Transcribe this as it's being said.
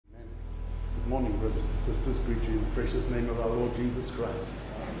Morning, brothers and sisters. Greet you in the precious name of our Lord Jesus Christ.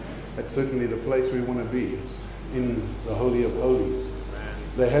 That's certainly the place we want to be. It's in the Holy of Holies.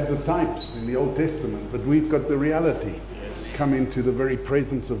 They had the types in the Old Testament, but we've got the reality. Come into the very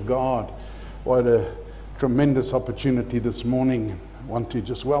presence of God. What a tremendous opportunity this morning. I want to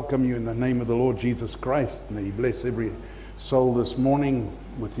just welcome you in the name of the Lord Jesus Christ. May He bless every soul this morning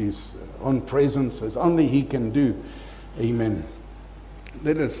with His own presence as only He can do. Amen.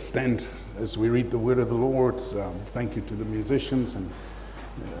 Let us stand as we read the word of the Lord. Thank you to the musicians and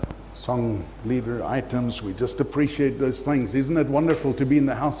song leader items. We just appreciate those things. Isn't it wonderful to be in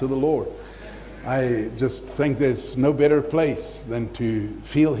the house of the Lord? I just think there's no better place than to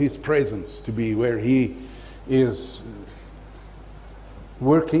feel His presence, to be where He is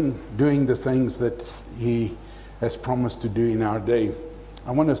working, doing the things that He has promised to do in our day.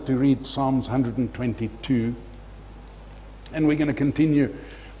 I want us to read Psalms 122. And we're going to continue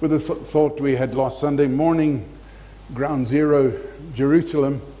with the thought we had last Sunday morning, Ground Zero,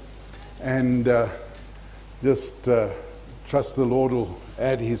 Jerusalem, and just trust the Lord will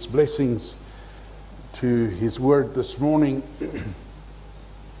add His blessings to His word this morning.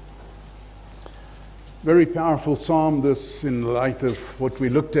 Very powerful psalm, this, in light of what we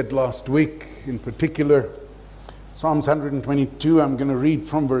looked at last week in particular. Psalms 122, I'm going to read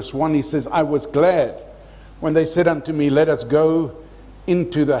from verse 1. He says, I was glad when they said unto me, let us go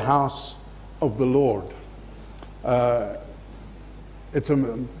into the house of the Lord. It's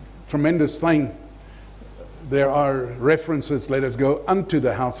a tremendous thing. There are references, let us go unto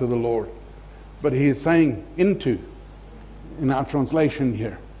the house of the Lord. But he is saying into, in our translation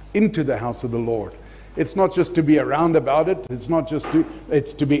here, into the house of the Lord. It's not just to be around about it. It's not just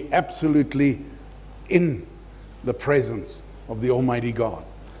it's to be absolutely in the presence of the Almighty God.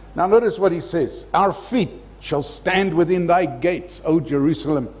 Now notice what he says. Our feet shall stand within thy gates, O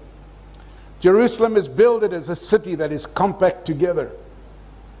Jerusalem. Jerusalem is builded as a city that is compact together,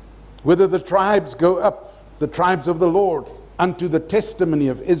 whither the tribes go up, the tribes of the Lord, unto the testimony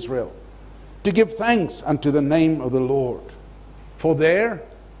of Israel, to give thanks unto the name of the Lord. For there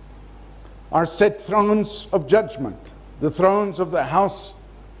are set thrones of judgment, the thrones of the house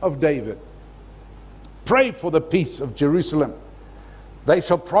of David. Pray for the peace of Jerusalem. They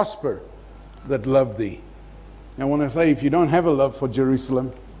shall prosper that love thee. I want to say, if you don't have a love for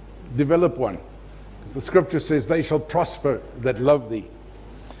Jerusalem, develop one. Because the scripture says, they shall prosper that love thee.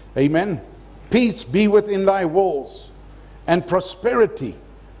 Amen. Peace be within thy walls, and prosperity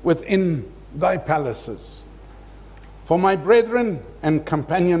within thy palaces. For my brethren and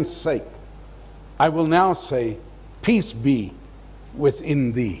companions' sake, I will now say, peace be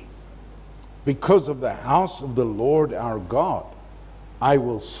within thee. Because of the house of the Lord our God, I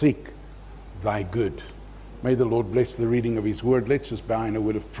will seek thy good. May the Lord bless the reading of His word. Let's just bow in a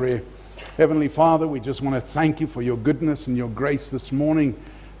word of prayer. Heavenly Father, we just want to thank you for your goodness and your grace this morning,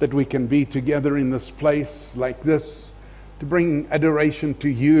 that we can be together in this place like this to bring adoration to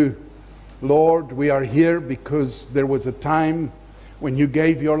you. Lord, we are here because there was a time when you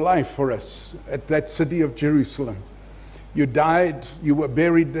gave your life for us at that city of Jerusalem. You died, you were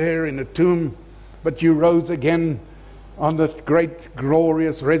buried there in a tomb, but you rose again on that great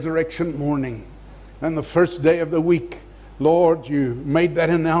glorious resurrection morning. And the first day of the week, Lord, you made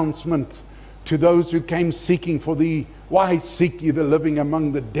that announcement to those who came seeking for thee. Why seek ye the living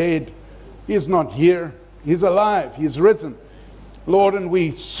among the dead? He is not here. He is alive. He is risen. Lord, and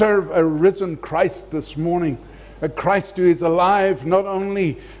we serve a risen Christ this morning. A Christ who is alive, not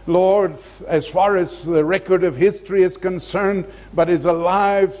only, Lord, as far as the record of history is concerned, but is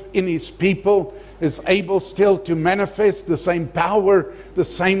alive in His people, is able still to manifest the same power, the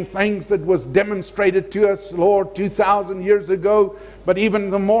same things that was demonstrated to us, Lord, 2,000 years ago, but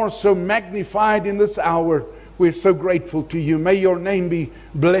even the more so magnified in this hour. We're so grateful to you. May your name be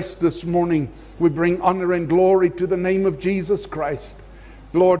blessed this morning. We bring honor and glory to the name of Jesus Christ.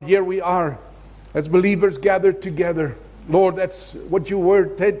 Lord, here we are as believers gathered together. Lord, that's what your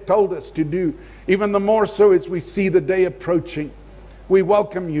word told us to do. Even the more so as we see the day approaching. We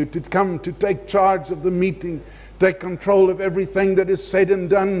welcome you to come to take charge of the meeting, take control of everything that is said and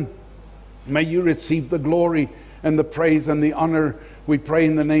done. May you receive the glory and the praise and the honor. We pray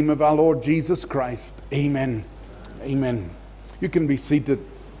in the name of our Lord Jesus Christ. Amen. Amen. You can be seated.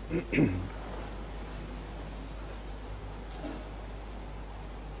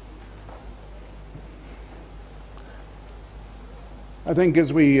 I think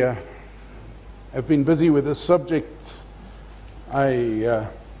as we have been busy with this subject, I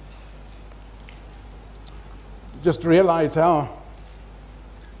just realized how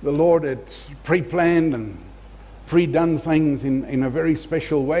the Lord had pre-planned and pre-done things in a very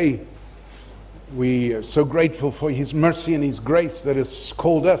special way. We are so grateful for His mercy and His grace that has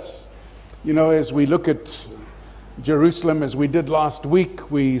called us. You know, as we look at Jerusalem, as we did last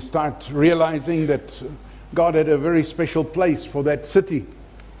week, we start realizing that God had a very special place for that city.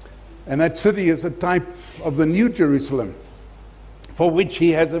 And that city is a type of the New Jerusalem, for which He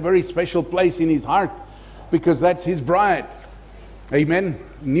has a very special place in His heart, because that's His bride. Amen.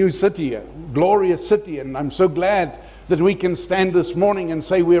 New city, a glorious city. And I'm so glad that we can stand this morning and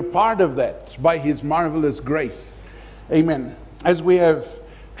say we're part of that by His marvelous grace. Amen. As we have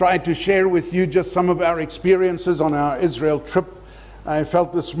tried to share with you just some of our experiences on our Israel trip, I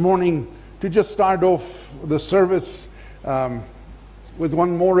felt this morning to just start off the service with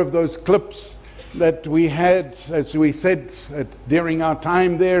one more of those clips that we had, as we said, during our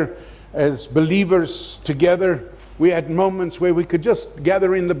time there as believers together. We had moments where we could just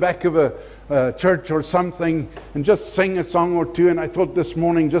gather in the back of a church or something and just sing a song or two. And I thought this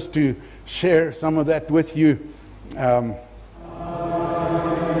morning just to share some of that with you. Sound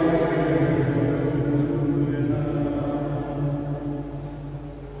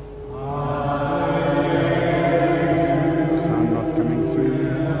not coming through.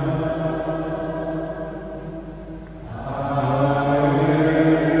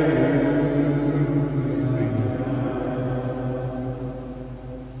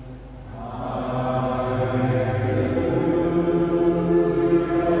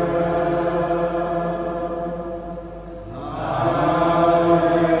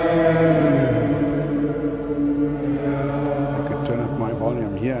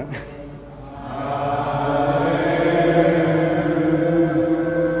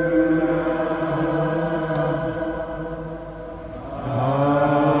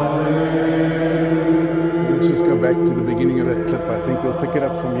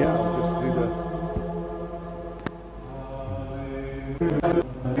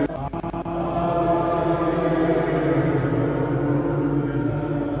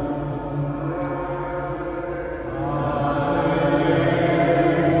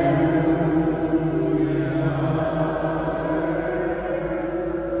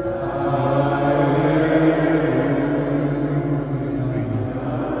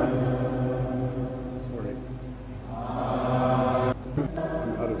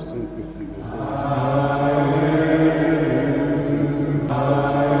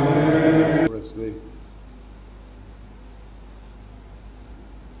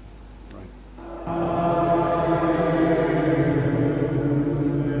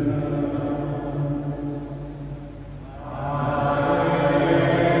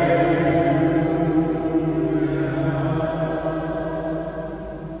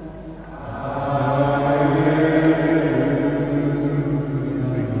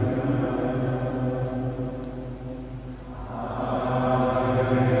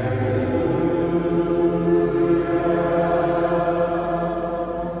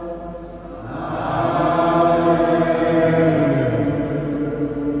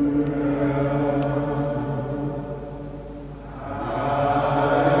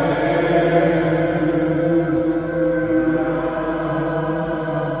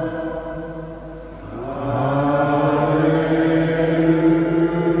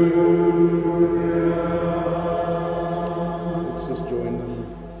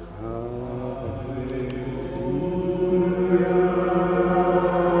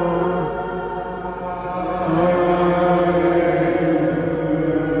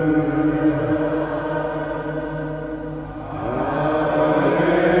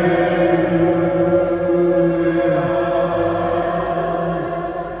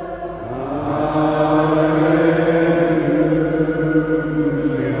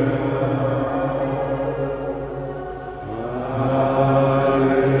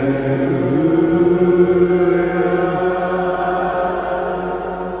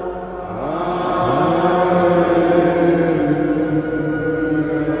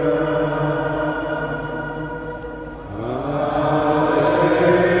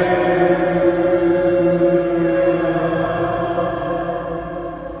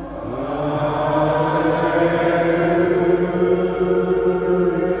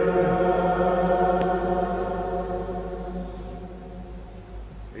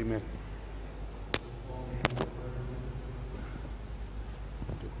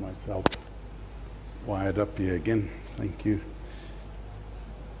 Up here again. Thank you.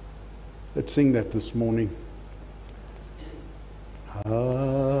 Let's sing that this morning. Hallelujah.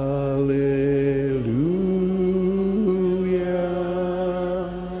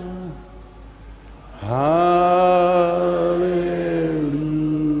 Hallelujah.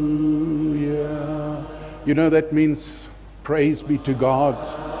 You know that means praise be to God.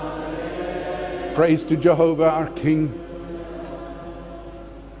 Praise to Jehovah our King.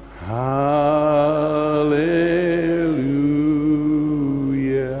 Hallelujah.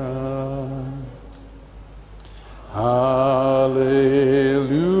 Hallelujah.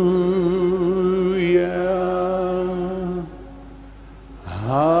 Hallelujah.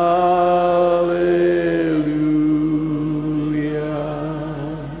 Hallelujah.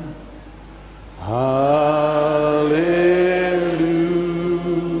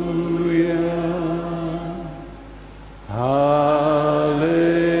 Hallelujah.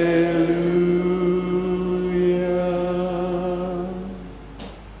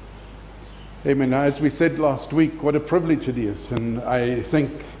 Amen. Now, as we said last week, what a privilege it is. And I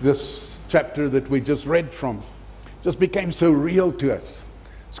think this chapter that we just read from just became so real to us.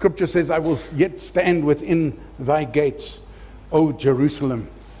 Scripture says, I will yet stand within thy gates, O Jerusalem.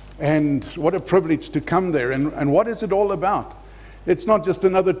 And what a privilege to come there. And what is it all about? It's not just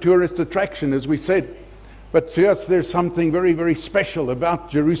another tourist attraction, as we said. But to us, there's something very, very special about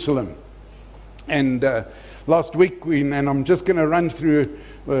Jerusalem. And last week, and I'm just going to run through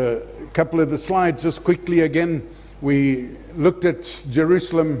a couple of the slides just quickly again. We looked at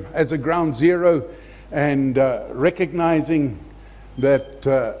Jerusalem as a ground zero and recognizing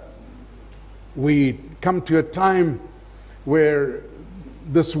that we come to a time where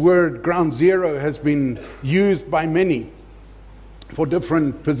this word ground zero has been used by many for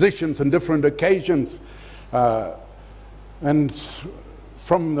different positions and different occasions. And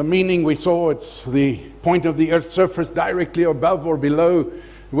from the meaning we saw, it's the point of the Earth's surface directly above or below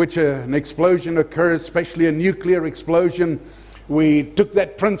which an explosion occurs, especially a nuclear explosion. We took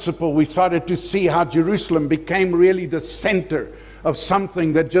that principle, we started to see how Jerusalem became really the center of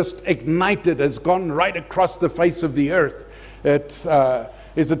something that just ignited, has gone right across the face of the earth. It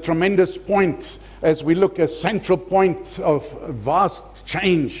is a tremendous point as we look, a central point of vast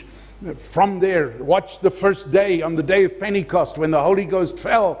change. From there, watch the first day, on the day of Pentecost, when the Holy Ghost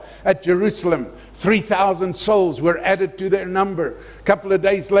fell at Jerusalem. 3,000 souls were added to their number. A couple of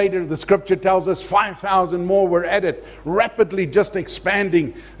days later, the scripture tells us 5,000 more were added. Rapidly just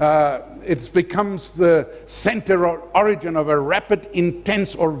expanding. It becomes the center or origin of a rapid,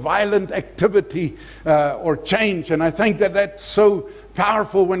 intense, or violent activity or change. And I think that that's so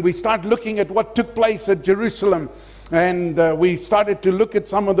powerful when we start looking at what took place at Jerusalem. And we started to look at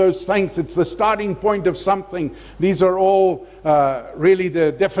some of those things. It's the starting point of something. These are all really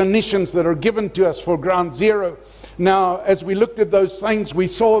the definitions that are given to us for ground zero. Now, as we looked at those things, we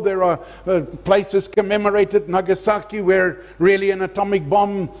saw there are places commemorated. Nagasaki, where really an atomic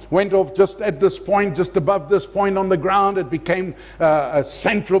bomb went off just at this point, just above this point on the ground. It became a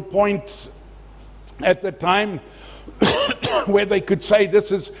central point at the time where they could say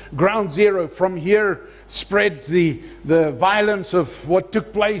this is ground zero. From here spread the violence of what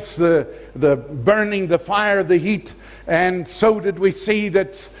took place, the burning, the fire, the heat. And so did we see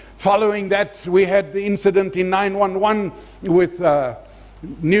that following that we had the incident in 9/11 with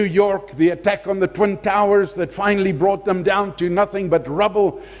New York, the attack on the Twin Towers that finally brought them down to nothing but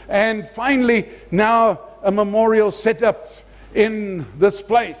rubble. And finally now a memorial set up in this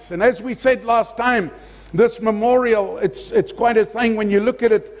place. And as we said last time, this memorial, it's quite a thing when you look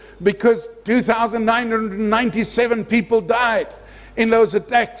at it, because 2,997 people died in those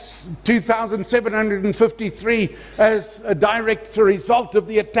attacks, 2,753 as a direct result of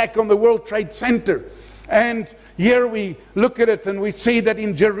the attack on the World Trade Center. And here we look at it and we see that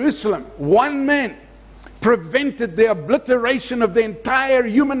in Jerusalem, one man prevented the obliteration of the entire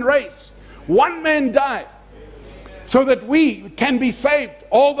human race. One man died so that we can be saved.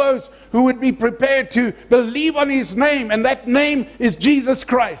 All those who would be prepared to believe on his name, and that name is Jesus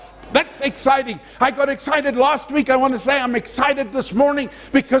Christ. That's exciting. I got excited last week. I want to say I'm excited this morning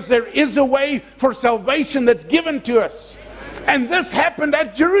because there is a way for salvation that's given to us. And this happened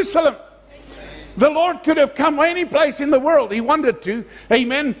at Jerusalem. The Lord could have come any place in the world He wanted to,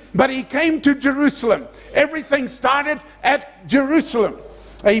 amen, but He came to Jerusalem. Everything started at Jerusalem,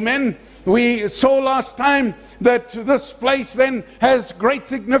 amen. We saw last time that this place then has great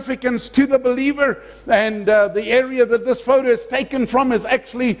significance to the believer, and the area that this photo is taken from is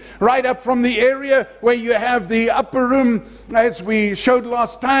actually right up from the area where you have the upper room. As we showed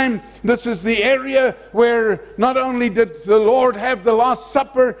last time, this is the area where not only did the Lord have the Last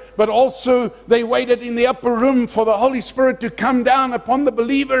Supper, but also they waited in the upper room for the Holy Spirit to come down upon the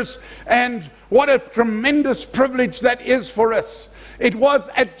believers. And what a tremendous privilege that is for us. It was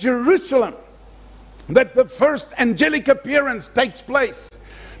at Jerusalem that the first angelic appearance takes place.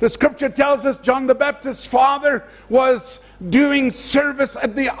 The scripture tells us John the Baptist's father was doing service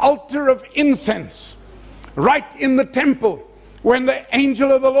at the altar of incense, right in the temple. when the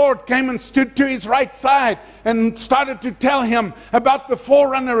angel of the Lord came and stood to his right side and started to tell him about the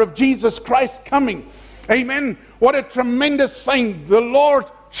forerunner of Jesus Christ coming. Amen. What a tremendous thing. The Lord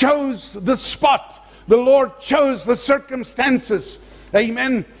chose the spot. The Lord chose the circumstances.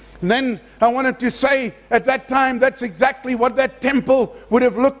 Amen. And then I wanted to say, at that time, that's exactly what that temple would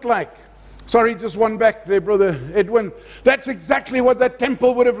have looked like. Sorry, just one back there, Brother Edwin. That's exactly what that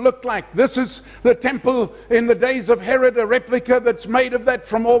temple would have looked like. This is the temple in the days of Herod, a replica that's made of that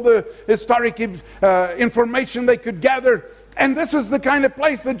from all the historic information they could gather. And this is the kind of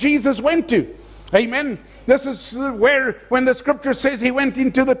place that Jesus went to. Amen. This is where, when the scripture says he went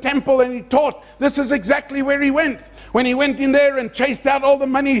into the temple and he taught, this is exactly where he went. When he went in there and chased out all the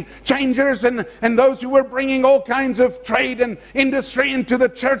money changers and those who were bringing all kinds of trade and industry into the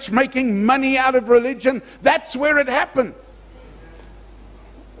church, making money out of religion, that's where it happened.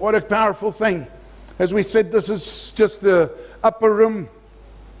 What a powerful thing. As we said, this is just the upper room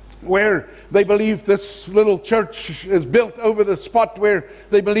where they believe this little church is built over the spot where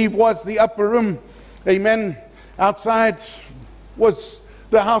they believe was the upper room. Amen. Outside was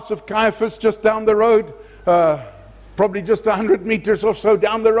the house of Caiaphas, just down the road. Probably just 100 meters or so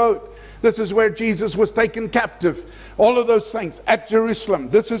down the road. This is where Jesus was taken captive. All of those things at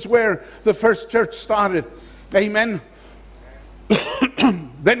Jerusalem. This is where the first church started. Amen.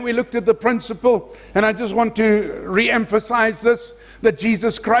 Then we looked at the principle, and I just want to re-emphasize this, that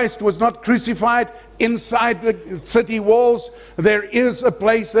Jesus Christ was not crucified inside the city walls. There is a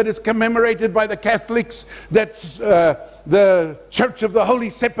place that is commemorated by the Catholics. That's the Church of the Holy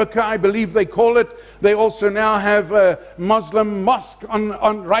Sepulchre, I believe they call it. They also now have a Muslim mosque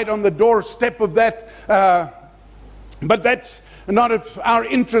right on the doorstep of that. But that's not of our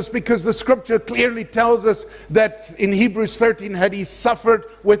interest, because the scripture clearly tells us that in Hebrews 13, had he suffered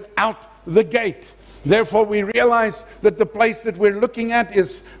without the gate. Therefore, we realize that the place that we're looking at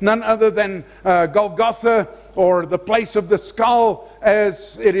is none other than Golgotha, or the place of the skull,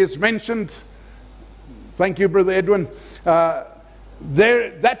 as it is mentioned. Thank you, Brother Edwin.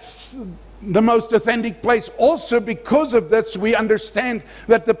 That's the most authentic place. Also, because of this, we understand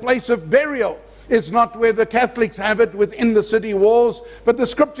that the place of burial is not where the Catholics have it, within the city walls. But the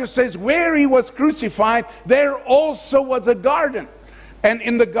scripture says where he was crucified, there also was a garden. And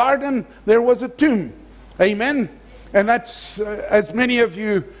in the garden, there was a tomb. Amen. And that's, as many of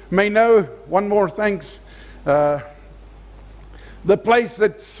you may know, one more thanks. The place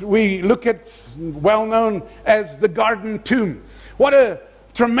that we look at, well known as the Garden Tomb. What a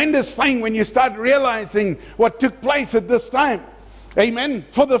tremendous thing when you start realizing what took place at this time. Amen.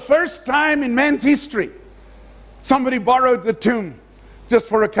 For the first time in man's history, somebody borrowed the tomb just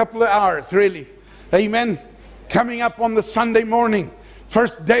for a couple of hours, really. Amen. Coming up on the Sunday morning,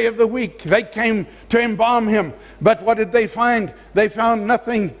 first day of the week, they came to embalm him. But what did they find? They found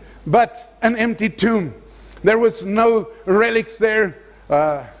nothing but an empty tomb. There was no relics there,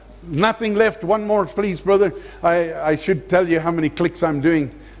 nothing left. One more, please, brother. I should tell you how many clicks I'm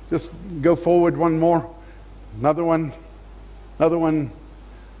doing. Just go forward one more. Another one. Another one.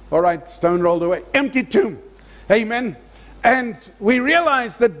 All right, stone rolled away. Empty tomb. Amen. And we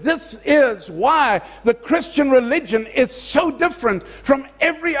realize that this is why the Christian religion is so different from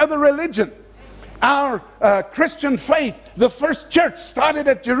every other religion. Our Christian faith, the first church started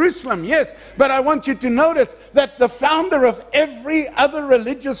at Jerusalem, yes, but I want you to notice that the founder of every other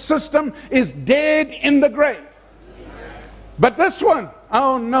religious system is dead in the grave. But this one,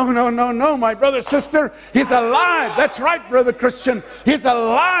 oh, no, my brother, sister, he's alive. That's right, brother Christian. He's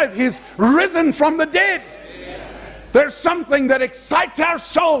alive. He's risen from the dead. There's something that excites our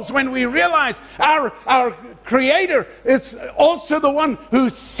souls when we realize our Creator is also the one who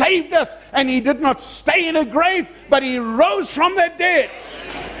saved us, and He did not stay in a grave, but He rose from the dead.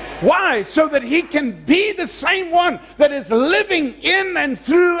 Why? So that He can be the same one that is living in and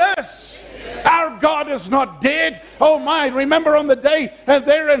through us. Our God is not dead. Oh my, remember on the day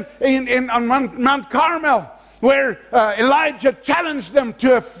there on Mount Carmel, where Elijah challenged them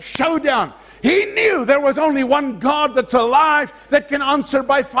to a showdown. He knew there was only one God that's alive, that can answer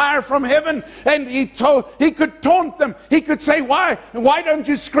by fire from heaven. And he could taunt them. He could say, why don't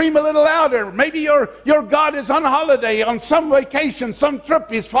you scream a little louder? Maybe your God is on holiday, on some vacation, some trip.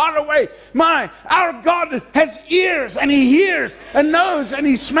 He's far away. Our God has ears, and He hears, and knows, and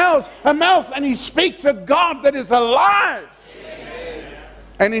He smells, a mouth, and He speaks. A God that is alive. Amen.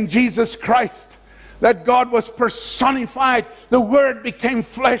 And in Jesus Christ, that God was personified. The Word became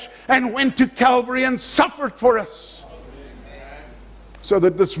flesh and went to Calvary and suffered for us. So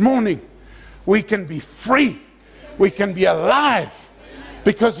that this morning we can be free. We can be alive.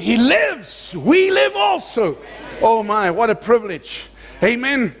 Because He lives. We live also. Oh my, what a privilege.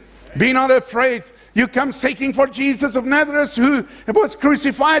 Amen. Be not afraid. You come seeking for Jesus of Nazareth, who was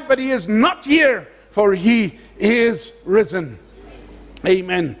crucified, but he is not here, for he is risen.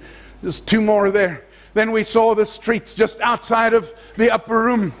 Amen. There's two more there. Then we saw the streets just outside of the upper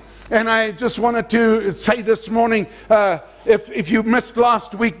room. And I just wanted to say this morning, if you missed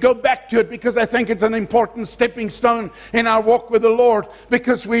last week, go back to it, because I think it's an important stepping stone in our walk with the Lord,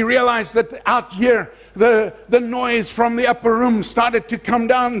 because we realized that out here, the noise from the upper room started to come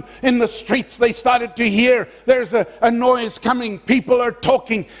down in the streets. They started to hear there's a noise coming. People are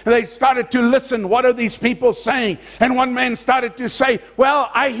talking. They started to listen. What are these people saying? And one man started to say, well,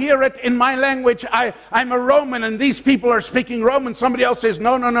 I hear it in my language. I'm a Roman, and these people are speaking Roman. Somebody else says,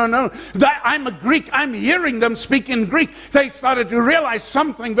 no. I'm a Greek. I'm hearing them speak in Greek. They started to realize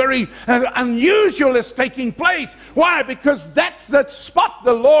something very unusual is taking place. Why? Because that's the spot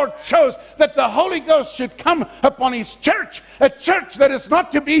the Lord chose that the Holy Ghost should come upon his church. A church that is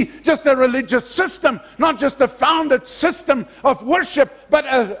not to be just a religious system, not just a founded system of worship, but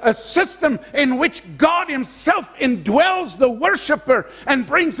a system in which God himself indwells the worshiper and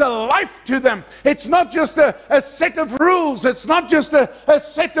brings a life to them. It's not just a set of rules. It's not just a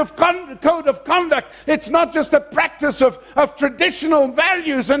set of code of conduct. It's not just a practice of traditional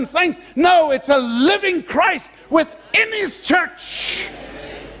values and things. No, it's a living Christ within his church.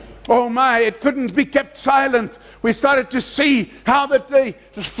 Oh my, it couldn't be kept silent. We started to see how that they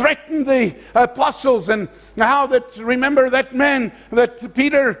threatened the apostles, and how that, remember that man that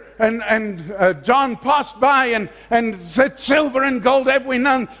Peter and John passed by and said, silver and gold have we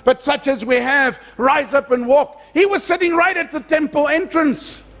none, but such as we have, rise up and walk. He was sitting right at the temple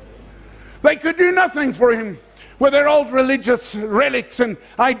entrance. They could do nothing for him with their old religious relics and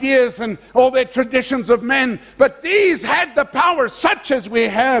ideas and all their traditions of men. But these had the power, such as we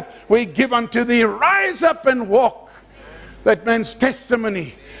have, we give unto thee. Rise up and walk. That man's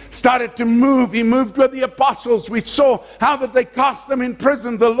testimony started to move. He moved with the apostles. We saw how that they cast them in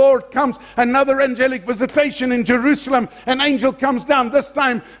prison. The Lord comes. Another angelic visitation in Jerusalem. An angel comes down, this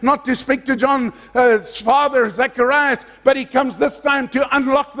time not to speak to John's father, Zacharias, but he comes this time to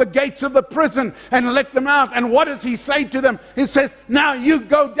unlock the gates of the prison and let them out. And what does he say to them? He says, now you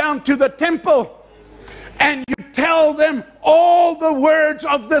go down to the temple and you tell them all the words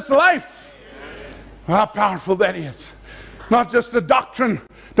of this life. How powerful that is. Not just a doctrine.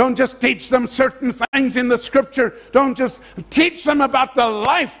 Don't just teach them certain things in the scripture. Don't just teach them about the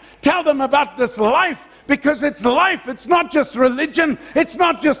life. Tell them about this life, because it's life. It's not just religion. It's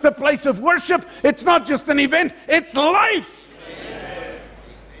not just a place of worship. It's not just an event. It's life. Amen.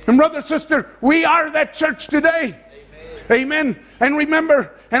 And brother, sister, we are that church today. Amen. And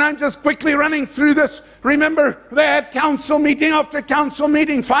remember, and I'm just quickly running through this. Remember, they had council meeting after council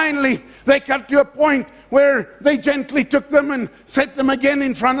meeting. Finally, they got to a point where they gently took them and set them again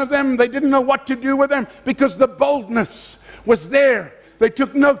in front of them. They didn't know what to do with them, because the boldness was there. They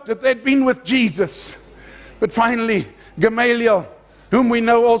took note that they'd been with Jesus. But finally, Gamaliel, whom we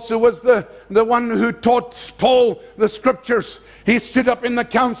know also was the one who taught Paul the scriptures, he stood up in the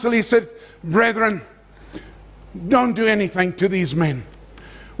council. He said, brethren, don't do anything to these men.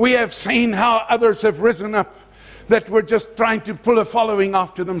 We have seen how others have risen up that were just trying to pull a following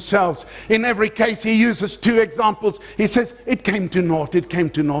after themselves. In every case, he uses two examples. He says, it came to naught, it came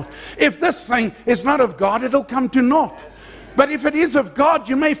to naught. If this thing is not of God, it'll come to naught. But if it is of God,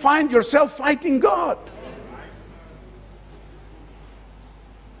 you may find yourself fighting God.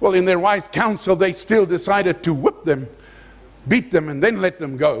 Well, in their wise counsel, they still decided to whip them, beat them, and then let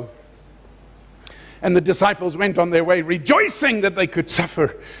them go. And the disciples went on their way rejoicing that they could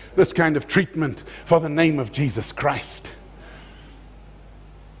suffer this kind of treatment for the name of Jesus Christ.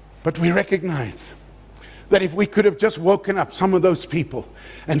 But we recognize that if we could have just woken up some of those people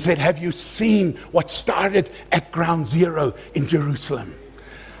and said, have you seen what started at ground zero in Jerusalem?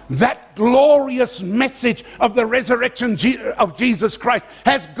 That glorious message of the resurrection of Jesus Christ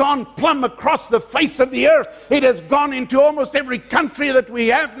has gone plumb across the face of the earth. It has gone into almost every country that we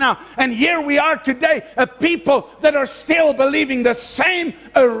have now. And here we are today, a people that are still believing the same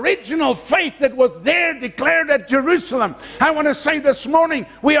original faith that was there declared at Jerusalem. I want to say this morning,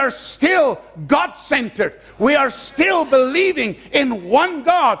 we are still God-centered. We are still believing in one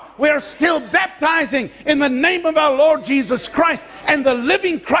God. We are still baptizing in the name of our Lord Jesus Christ. And the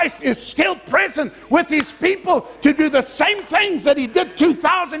living Christ is still present with his people to do the same things that he did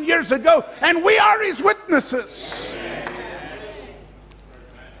 2,000 years ago. And we are his witnesses.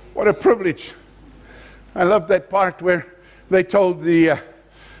 What a privilege. I love that part where they told the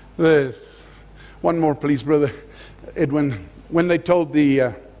one more please, Brother Edwin. When they told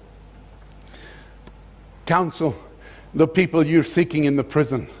the counsel, the people you're seeking in the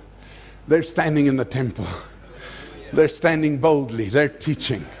prison, they're standing in the temple. They're standing boldly. They're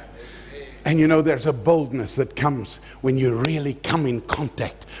teaching. And you know, there's a boldness that comes when you really come in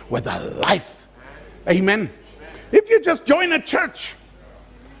contact with a life. Amen. If you just join a church,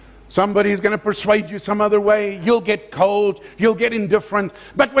 somebody's going to persuade you some other way. You'll get cold. You'll get indifferent.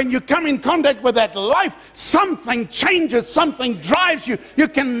 But when you come in contact with that life, something changes. Something drives you. You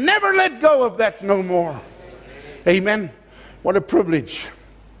can never let go of that no more. Amen. What a privilege.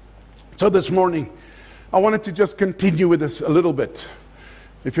 So this morning, I wanted to just continue with this a little bit.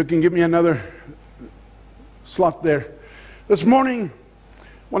 If you can give me another slot there. This morning, I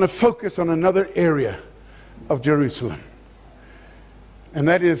want to focus on another area of Jerusalem. And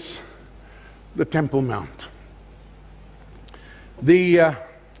that is the Temple Mount. The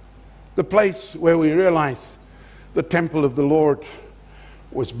place where we realize the temple of the Lord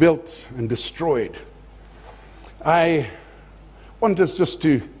was built and destroyed. I want us just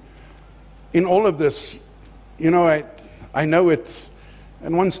to, in all of this, you know, I know it.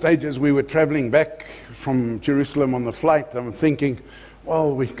 At one stage as we were traveling back from Jerusalem on the flight, I'm thinking,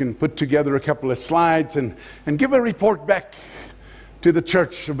 well, we can put together a couple of slides and give a report back to the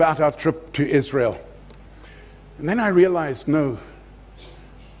church about our trip to Israel. And then I realized, no,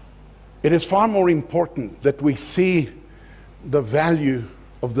 it is far more important that we see the value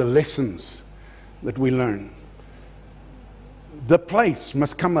of the lessons that we learn. The place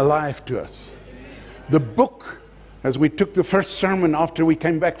must come alive to us. The book, as we took the first sermon after we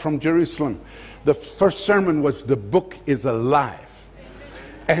came back from Jerusalem, the first sermon was the book is alive.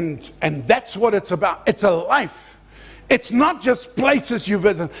 And that's what it's about. It's a life. It's not just places you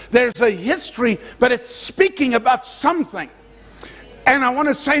visit. There's a history, but it's speaking about something. And I want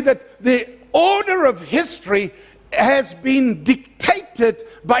to say that the order of history has been dictated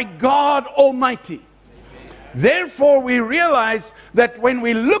by God Almighty. Therefore, we realize that when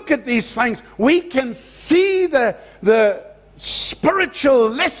we look at these things, we can see the spiritual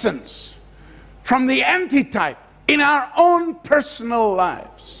lessons from the antitype in our own personal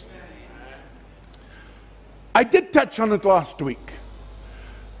lives. I did touch on it last week.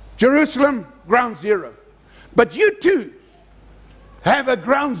 Jerusalem, ground zero. But you too have a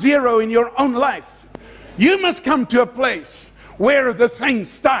ground zero in your own life. You must come to a place where the thing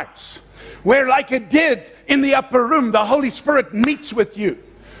starts. Where, like it did in the upper room, the Holy Spirit meets with you.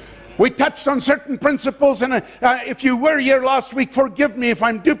 We touched on certain principles, and if you were here last week, forgive me if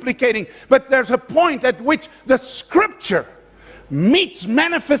I'm duplicating, but there's a point at which the Scripture meets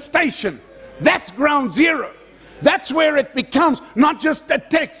manifestation. That's ground zero. That's where it becomes not just a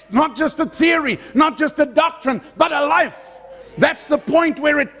text, not just a theory, not just a doctrine, but a life. That's the point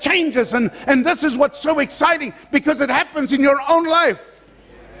where it changes, and this is what's so exciting, because it happens in your own life.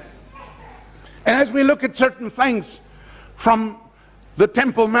 And as we look at certain things from the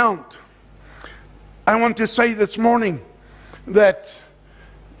Temple Mount, I want to say this morning that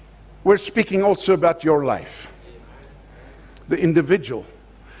we're speaking also about your life, the individual.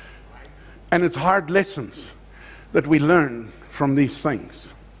 And it's hard lessons that we learn from these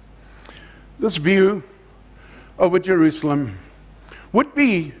things. This view over Jerusalem would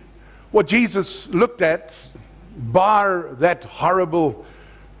be what Jesus looked at, bar that horrible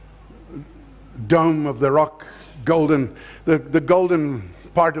dome of the rock, golden. The golden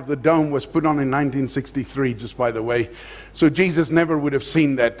part of the dome was put on in 1963, just by the way. So Jesus never would have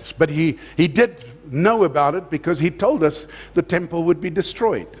seen that. But he did know about it because he told us the temple would be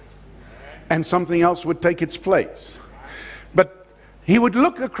destroyed and something else would take its place. But he would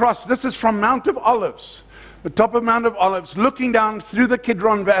look across. This is from Mount of Olives, the top of Mount of Olives, looking down through the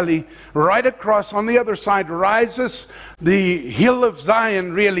Kidron Valley. Right across on the other side rises the hill of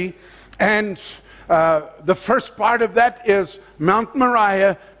Zion, really. And the first part of that is Mount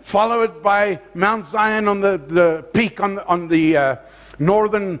Moriah, followed by Mount Zion on the peak on the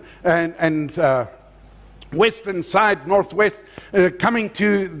northern and western side, northwest, coming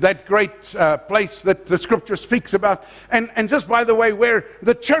to that great place that the Scripture speaks about. And just by the way, where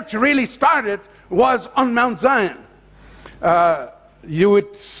the church really started was on Mount Zion. You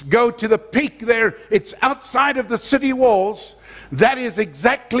would go to the peak there. It's outside of the city walls. That is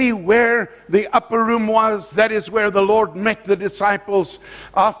exactly where the upper room was. That is where the Lord met the disciples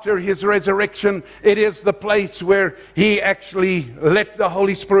after his resurrection. It is the place where he actually let the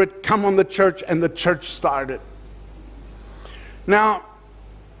Holy Spirit come on the church, and the church started. Now,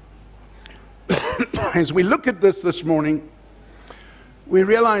 as we look at this morning, we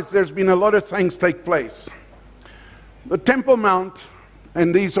realize there's been a lot of things take place. The Temple Mount,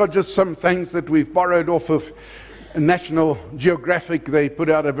 and these are just some things that we've borrowed off of National Geographic. They put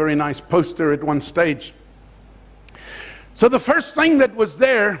out a very nice poster at one stage. So the first thing that was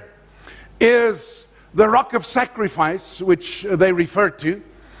there is the rock of sacrifice, which they refer to.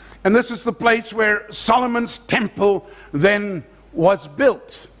 And this is the place where Solomon's temple then was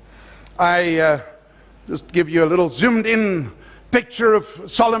built. I just give you a little zoomed in picture of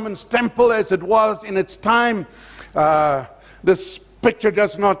Solomon's temple as it was in its time. This picture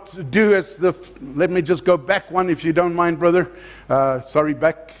does not do as the... Let me just go back one if you don't mind, brother. Sorry,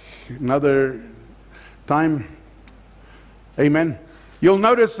 back another time. Amen. You'll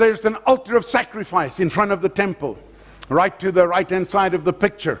notice there's an altar of sacrifice in front of the temple, right to the right-hand side of the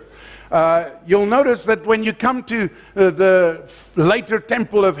picture. You'll notice that when you come to the later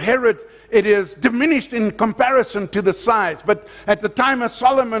temple of Herod, it is diminished in comparison to the size. But at the time of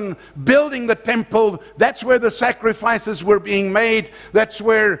Solomon building the temple, that's where the sacrifices were being made. That's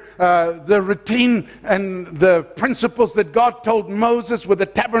where the routine and the principles that God told Moses with the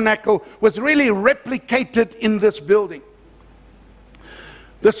tabernacle was really replicated in this building.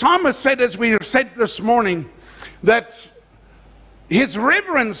 The psalmist said, as we said this morning, that his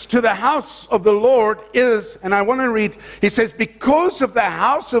reverence to the house of the Lord is, and I want to read, he says, because of the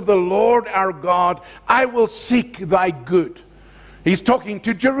house of the Lord our God, I will seek thy good. He's talking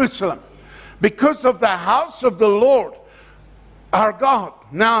to Jerusalem. Because of the house of the Lord our God.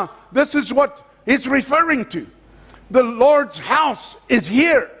 Now, this is what he's referring to. The Lord's house is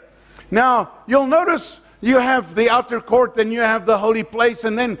here. Now, you'll notice you have the outer court, then you have the holy place,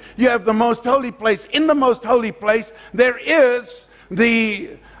 and then you have the most holy place. In the most holy place, there is the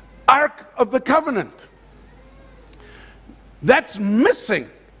Ark of the Covenant. That's missing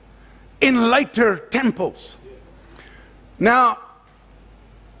in later temples. Now,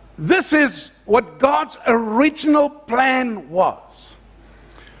 this is what God's original plan was.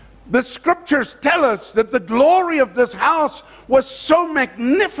 The scriptures tell us that the glory of this house was so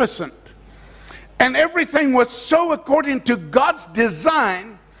magnificent, and everything was so according to God's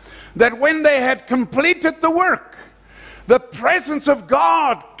design, that when they had completed the work, the presence of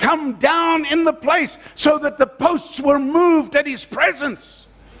God come down in the place so that the posts were moved at his presence.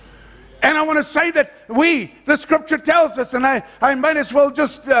 And I want to say that the scripture tells us, and I might as well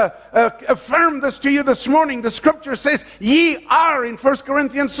just affirm this to you this morning. The scripture says, ye are, in 1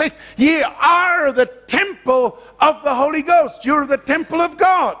 Corinthians 6, ye are the temple of the Holy Ghost. You're the temple of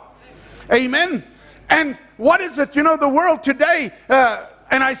God. Amen. And what is it? You know, the world today,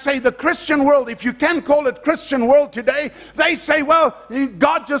 and I say the Christian world, if you can call it Christian world today, they say, well,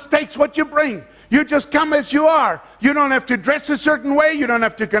 God just takes what you bring. You just come as you are. You don't have to dress a certain way. You don't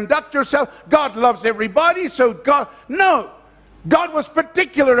have to conduct yourself. God loves everybody, so God... No. God was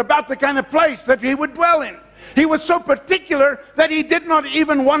particular about the kind of place that he would dwell in. He was so particular that he did not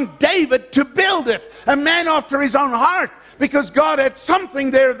even want David to build it. A man after his own heart. Because God had something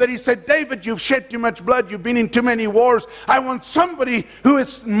there that he said, David, you've shed too much blood. You've been in too many wars. I want somebody who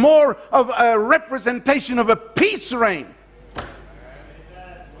is more of a representation of a peace reign.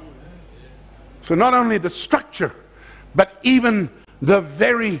 So not only the structure, but even the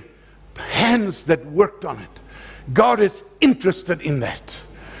very hands that worked on it. God is interested in that.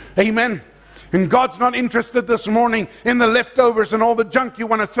 Amen. And God's not interested this morning in the leftovers and all the junk you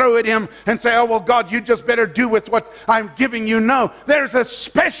want to throw at him and say, oh, well, God, you just better do with what I'm giving you. No, there's a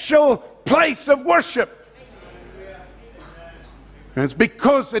special place of worship. And it's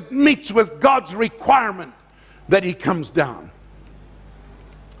because it meets with God's requirement that he comes down.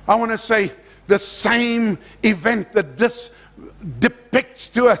 I want to say the same event that this depicts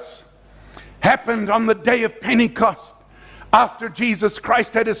to us happened on the day of Pentecost. After Jesus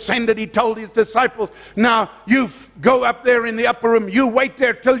Christ had ascended, he told his disciples, now you go up there in the upper room, you wait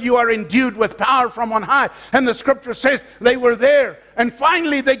there till you are endued with power from on high. And the scripture says they were there, and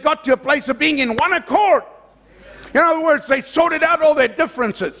finally they got to a place of being in one accord. In other words, they sorted out all their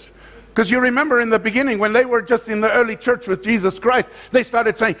differences. Because you remember in the beginning, when they were just in the early church with Jesus Christ, they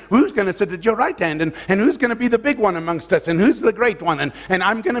started saying, who's going to sit at your right hand? And who's going to be the big one amongst us? And who's the great one? And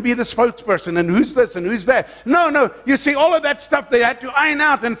I'm going to be the spokesperson. And who's this and who's that? No. You see, all of that stuff they had to iron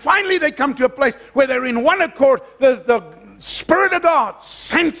out. And finally they come to a place where they're in one accord. The Spirit of God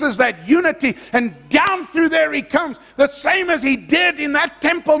senses that unity, and down through there he comes, the same as he did in that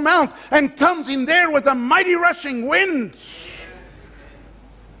Temple Mount, and comes in there with a mighty rushing wind.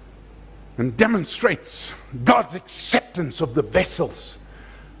 And demonstrates God's acceptance of the vessels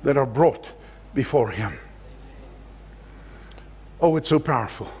that are brought before him. Oh, it's so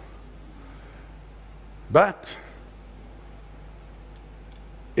powerful. But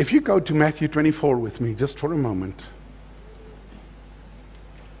if you go to Matthew 24 with me just for a moment.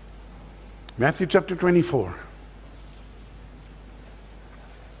 Matthew chapter 24.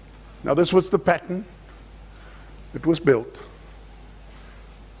 Now this was the pattern It was built.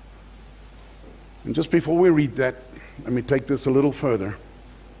 And just before we read that, let me take this a little further.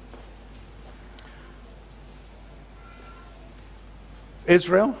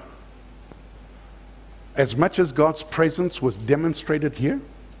 Israel, as much as God's presence was demonstrated here,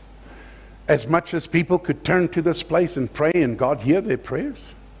 as much as people could turn to this place and pray and God hear their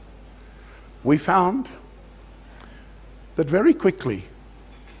prayers, we found that very quickly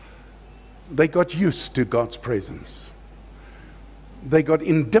they got used to God's presence. They got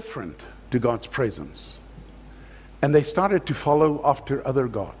indifferent to God's presence. And they started to follow after other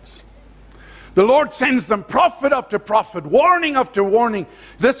gods. The Lord sends them prophet after prophet, warning after warning.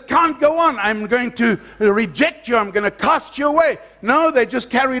 This can't go on. I'm going to reject you. I'm going to cast you away. No, they just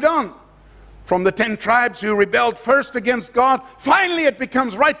carried on. From the 10 tribes who rebelled first against God, finally it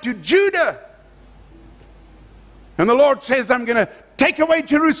becomes right to Judah. And the Lord says, I'm going to take away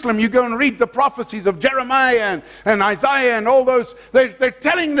Jerusalem. You go and read the prophecies of Jeremiah and Isaiah and all those. They're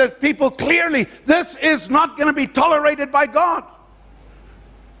telling the people clearly, this is not going to be tolerated by God.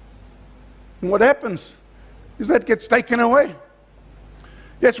 And what happens is that gets taken away.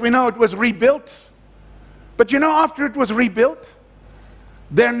 Yes, we know it was rebuilt. But you know, after it was rebuilt,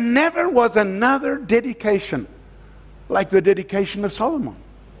 there never was another dedication like the dedication of Solomon.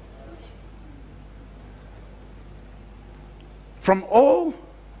 From all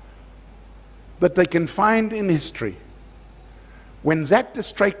that they can find in history, when that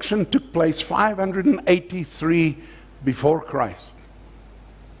destruction took place 583 before Christ,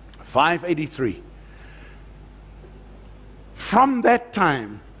 583. From that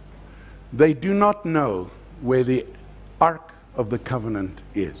time, they do not know where the Ark of the Covenant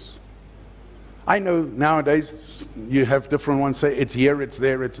is. I know nowadays you have different ones say it's here, it's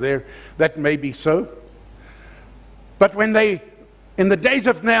there, it's there. That may be so. But when they, in the days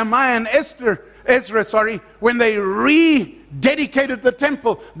of Nehemiah and Ezra, when they rededicated the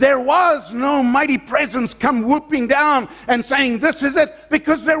temple, there was no mighty presence come whooping down and saying, this is it,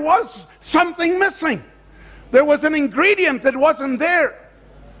 because there was something missing. There was an ingredient that wasn't there.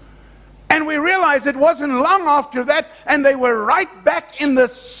 And we realized it wasn't long after that, and they were right back in the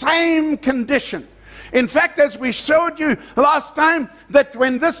same condition. In fact, as we showed you last time, that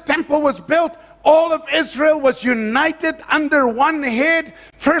when this temple was built, all of Israel was united under one head,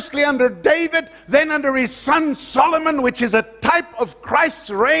 firstly under David, then under his son Solomon, which is a type of Christ's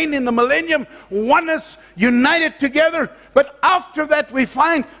reign in the millennium. Oneness, united together. But after that we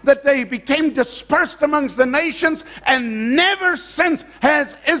find that they became dispersed amongst the nations, and never since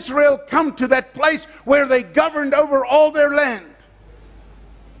has Israel come to that place where they governed over all their land.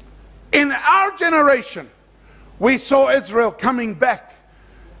 In our generation, we saw Israel coming back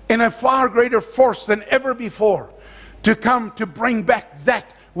in a far greater force than ever before, to come to bring back that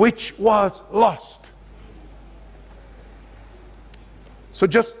which was lost. So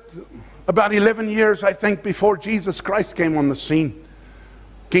just about 11 years, I think, before Jesus Christ came on the scene,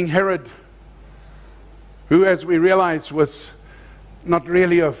 King Herod, who, as we realize, was not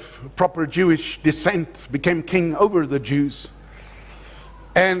really of proper Jewish descent, became king over the Jews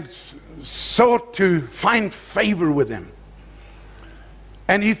and sought to find favor with them.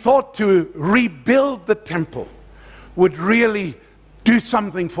 And he thought to rebuild the temple would really do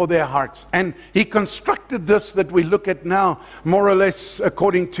something for their hearts. And he constructed this that we look at now, more or less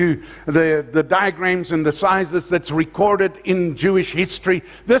according to the diagrams and the sizes that's recorded in Jewish history.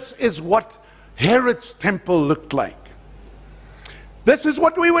 This is what Herod's temple looked like. This is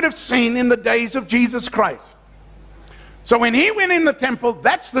what we would have seen in the days of Jesus Christ. So when he went in the temple,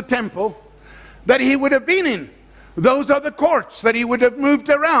 that's the temple that he would have been in. Those are the courts that he would have moved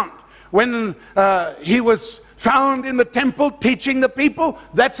around. When he was found in the temple teaching the people,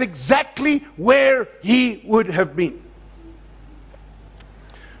 that's exactly where he would have been.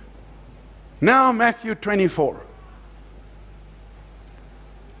 Now Matthew 24.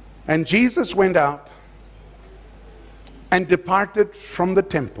 And Jesus went out and departed from the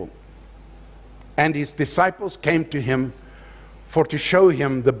temple, and his disciples came to him for to show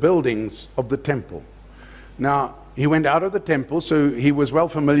him the buildings of the temple. Now, he went out of the temple, so he was well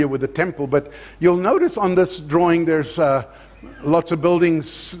familiar with the temple. But you'll notice on this drawing there's lots of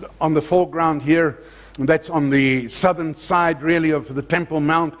buildings on the foreground here. That's on the southern side, really, of the Temple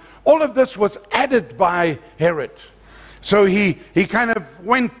Mount. All of this was added by Herod. So he kind of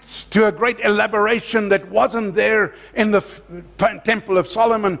went to a great elaboration that wasn't there in the Temple of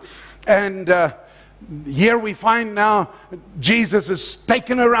Solomon. And here we find now Jesus is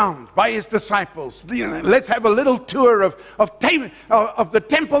taken around by his disciples. Let's have a little tour of the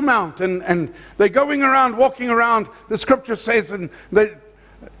Temple Mount. And they're going around, walking around. The scripture says, and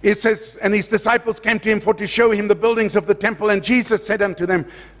It says, and his disciples came to him for to show him the buildings of the temple. And Jesus said unto them,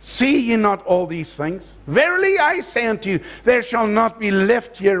 see ye not all these things? Verily I say unto you, there shall not be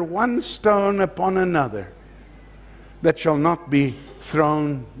left here one stone upon another that shall not be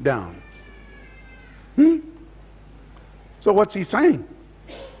thrown down. So what's he saying?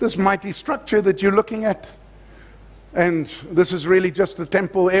 This mighty structure that you're looking at, and this is really just the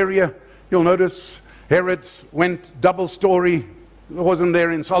temple area. You'll notice Herod went double story. It wasn't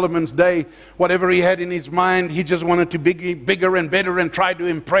there in Solomon's day. Whatever he had in his mind, he just wanted to be bigger and better and try to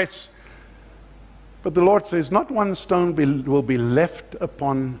impress. But the Lord says, not one stone will be left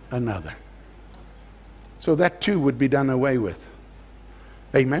upon another. So that too would be done away with.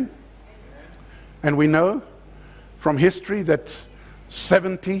 Amen? And we know from history that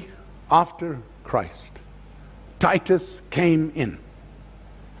 70 after Christ, Titus came in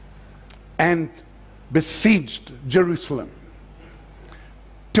and besieged Jerusalem,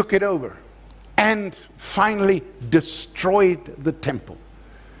 took it over, and finally destroyed the temple.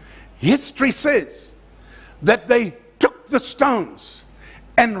 History says that they took the stones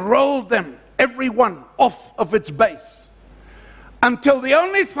and rolled them, every one, off of its base, until the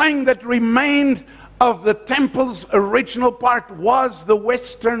only thing that remained of the temple's original part was the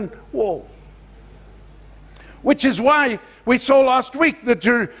western wall. Which is why we saw last week the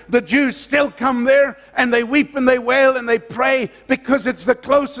Jews still come there and they weep and they wail and they pray, because it's the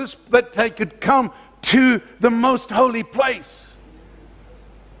closest that they could come to the most holy place.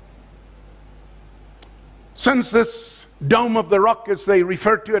 Since this Dome of the Rock, as they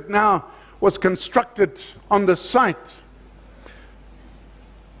refer to it now, was constructed on the site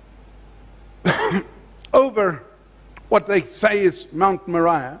over what they say is Mount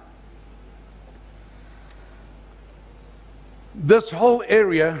Moriah, this whole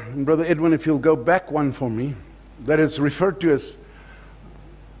area, and Brother Edwin, if you'll go back one for me, that is referred to as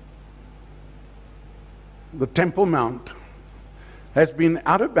the Temple Mount, has been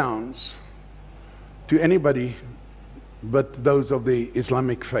out of bounds to anybody but those of the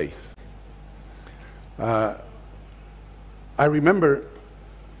Islamic faith. I remember,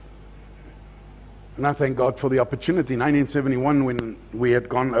 and I thank God for the opportunity, 1971, when we had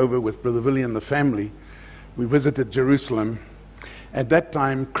gone over with Brother Willie and the family, we visited Jerusalem. At that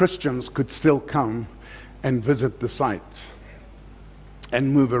time, Christians could still come and visit the site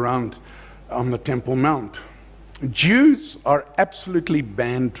and move around on the Temple Mount. Jews are absolutely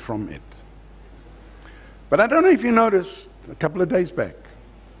banned from it. But I don't know if you noticed, a couple of days back,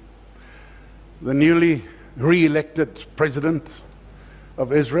 the newly re-elected president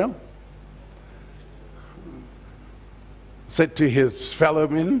of Israel said to his fellow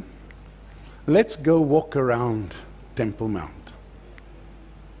men, let's go walk around Temple Mount.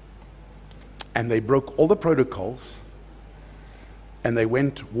 And they broke all the protocols and they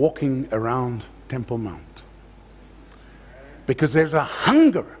went walking around Temple Mount. Because there's a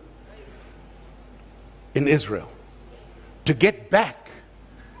hunger in Israel to get back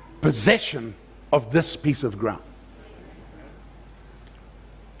possession of this piece of ground.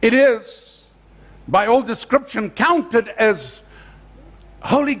 It is, by all description, counted as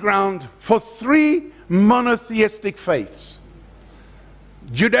holy ground for three monotheistic faiths: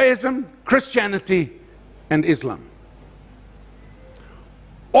 Judaism, Christianity, and Islam.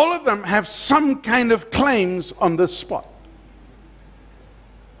 All of them have some kind of claims on this spot.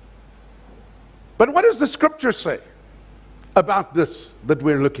 But what does the scripture say about this that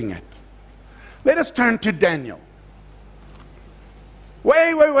we're looking at? Let us turn to Daniel.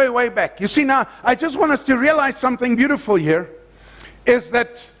 Way back. You see, now, I just want us to realize something beautiful here, is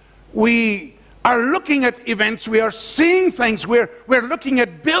that we are looking at events, we are seeing things, we're looking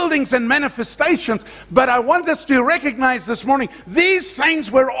at buildings and manifestations, but I want us to recognize this morning, these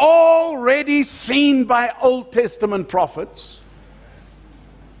things were already seen by Old Testament prophets.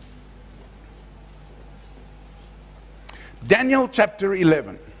 Daniel chapter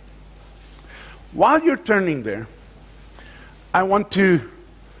 11. While you're turning there, I want to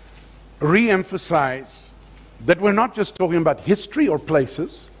re-emphasize that we're not just talking about history or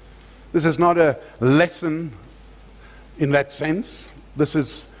places. This is not a lesson in that sense. This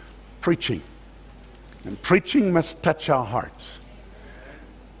is preaching. And preaching must touch our hearts.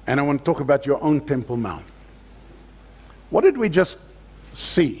 And I want to talk about your own Temple Mount. What did we just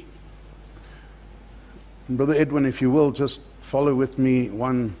see? And Brother Edwin, if you will, just follow with me.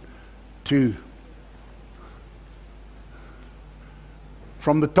 1, 2.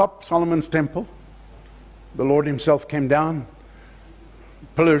 From the top, Solomon's temple, the Lord himself came down.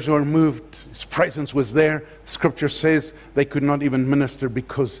 Pillars were moved. His presence was there. Scripture says they could not even minister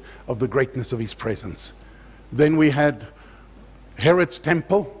because of the greatness of his presence. Then we had Herod's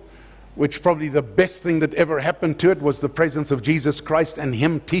temple, which probably the best thing that ever happened to it was the presence of Jesus Christ and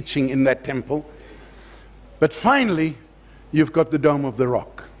him teaching in that temple. But finally, you've got the Dome of the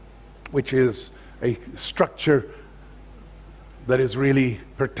Rock, which is a structure that is really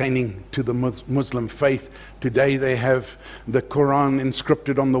pertaining to the Muslim faith. Today they have the Quran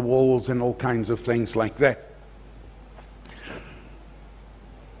inscripted on the walls and all kinds of things like that.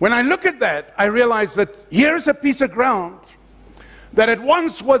 When I look at that, I realize that here's a piece of ground that at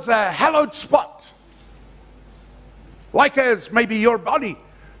once was a hallowed spot, like as maybe your body,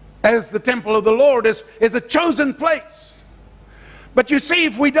 as the temple of the Lord is a chosen place. But you see,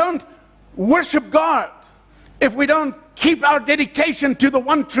 if we don't worship God, if we don't keep our dedication to the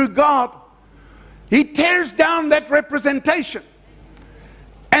one true God, He tears down that representation,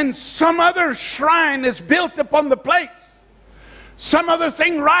 and some other shrine is built upon the place. Some other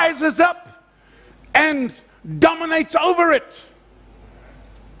thing rises up and dominates over it.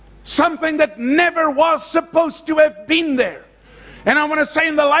 Something that never was supposed to have been there. And I want to say,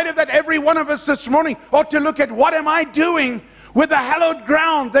 in the light of that, every one of us this morning ought to look at, what am I doing with the hallowed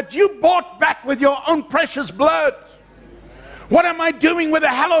ground that you bought back with your own precious blood? What am I doing with the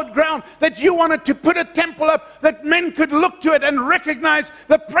hallowed ground that you wanted to put a temple up that men could look to it and recognize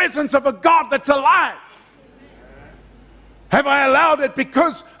the presence of a God that's alive? Have I allowed it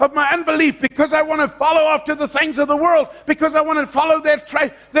because of my unbelief, because I want to follow after the things of the world, because I want to follow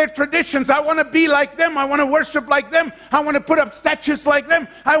their traditions? I want to be like them. I want to worship like them. I want to put up statues like them.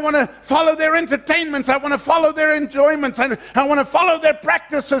 I want to follow their entertainments. I want to follow their enjoyments. I want to follow their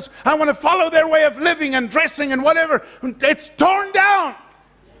practices. I want to follow their way of living and dressing and whatever. It's torn down.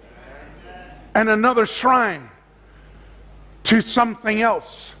 And another shrine to something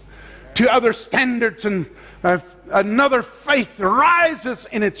else, to other standards, and another faith rises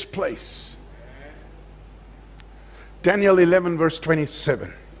in its place. Daniel 11 verse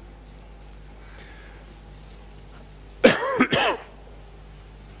 27.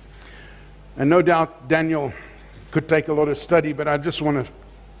 And no doubt Daniel could take a lot of study, but I just want to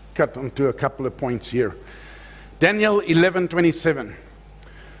cut onto a couple of points here. Daniel 11:27.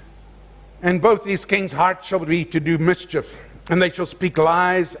 And both these kings' hearts shall be to do mischief, and they shall speak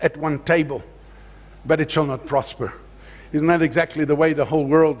lies at one table, but it shall not prosper. Isn't that exactly the way the whole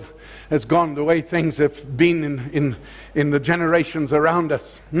world has gone, the way things have been in the generations around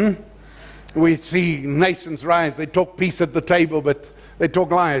us? We see nations rise, they talk peace at the table, but they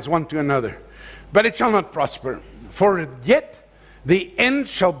talk lies one to another. But it shall not prosper, for yet the end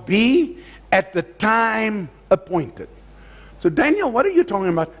shall be at the time appointed. So Daniel, what are you talking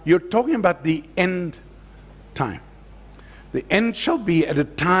about? You're talking about the end time. The end shall be at a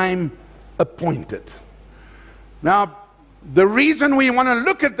time appointed. Now, the reason we want to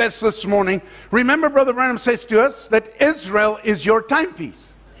look at this morning, remember Brother Branham says to us that Israel is your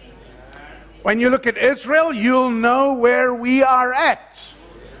timepiece. When you look at Israel, you'll know where we are at.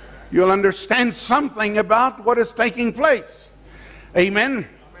 You'll understand something about what is taking place. Amen.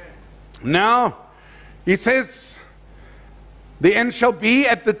 Now, he says, the end shall be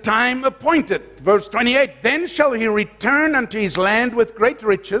at the time appointed. Verse 28, then shall he return unto his land with great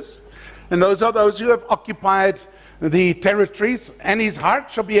riches. And those are those who have occupied the territories. And his heart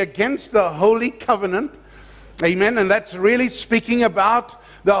shall be against the holy covenant. Amen. And that's really speaking about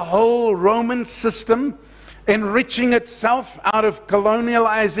the whole Roman system enriching itself out of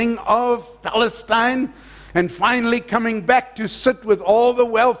colonializing of Palestine, and finally coming back to sit with all the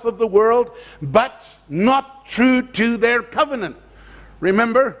wealth of the world, but not true to their covenant.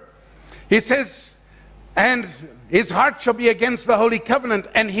 Remember, he says, and his heart shall be against the holy covenant,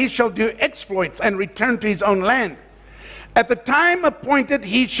 and he shall do exploits and return to his own land. At the time appointed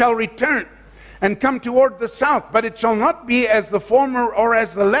he shall return and come toward the south, but it shall not be as the former or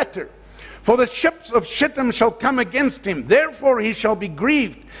as the latter. For the ships of Shittim shall come against him. Therefore he shall be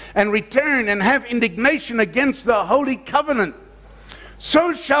grieved and return and have indignation against the holy covenant.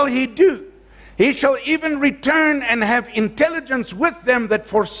 So shall he do. He shall even return and have intelligence with them that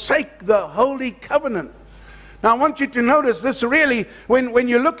forsake the holy covenant. Now I want you to notice this really, when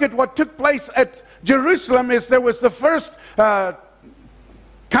you look at what took place at Jerusalem, is there was the first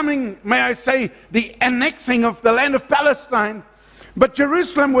coming, may I say, the annexing of the land of Palestine. But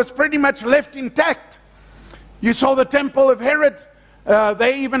Jerusalem was pretty much left intact. You saw the temple of Herod.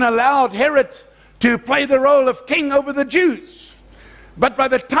 They even allowed Herod to play the role of king over the Jews. But by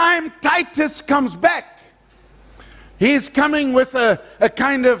the time Titus comes back, he's coming with a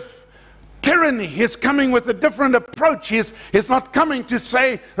kind of tyranny. He's coming with a different approach. He's not coming to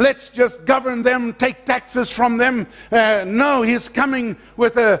say, let's just govern them, take taxes from them. No, he's coming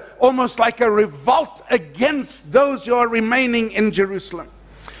with almost like a revolt against those who are remaining in Jerusalem.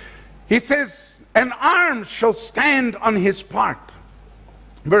 He says, an arm shall stand on his part.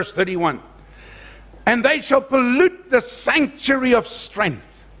 Verse 31. And they shall pollute the sanctuary of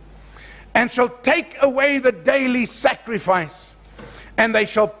strength, and shall take away the daily sacrifice, and they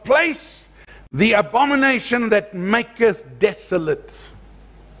shall place the abomination that maketh desolate.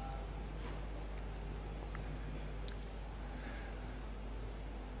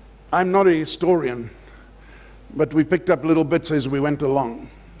 I'm not a historian, but we picked up little bits as we went along.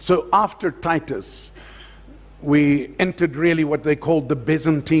 So after Titus, we entered really what they called the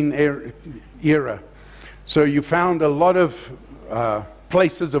Byzantine era. So you found a lot of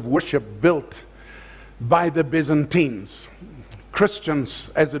places of worship built by the Byzantines. Christians,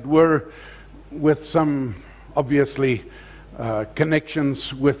 as it were, with some, obviously,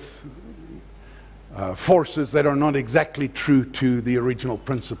 connections with forces that are not exactly true to the original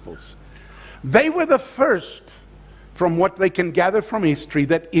principles. They were the first, from what they can gather from history,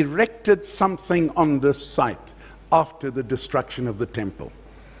 that erected something on this site after the destruction of the temple.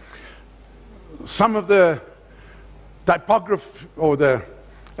 Some of the typography, or the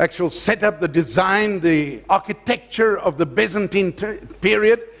actual setup, the design, the architecture of the Byzantine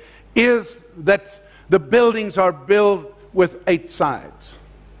period is that the buildings are built with 8 sides,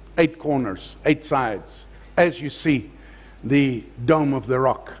 8 corners, 8 sides, as you see the Dome of the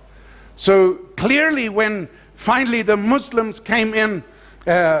Rock. So clearly, when finally the Muslims came in,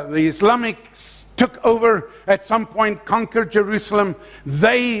 the Islamics took over at some point, conquered Jerusalem,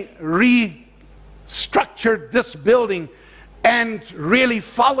 they restructured this building and really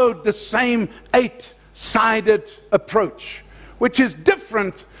followed the same 8-sided approach, which is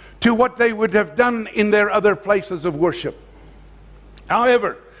different to what they would have done in their other places of worship.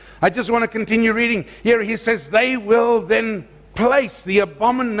 However, I just want to continue reading. Here he says, they will then place the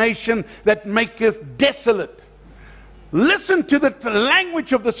abomination that maketh desolate. Listen to the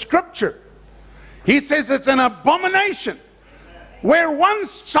language of the scripture. He says it's an abomination. Where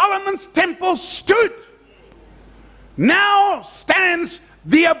once Solomon's temple stood, now stands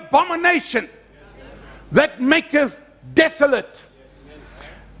the abomination that maketh desolate.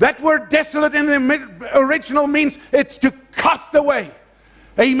 That word desolate in the original means it's to cast away.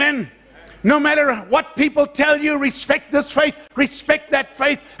 Amen. No matter what people tell you, respect this faith, respect that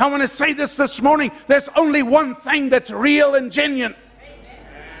faith. I want to say this morning. There's only one thing that's real and genuine.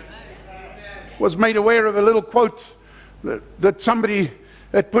 Was made aware of a little quote that somebody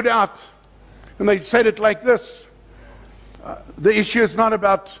had put out, and they said it like this: the issue is not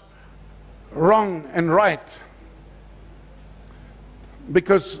about wrong and right,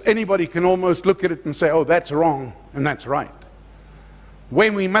 because anybody can almost look at it and say, oh, that's wrong and that's right.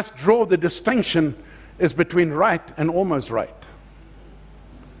 Where we must draw the distinction is between right and almost right.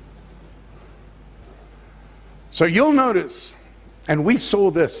 So you'll notice, and we saw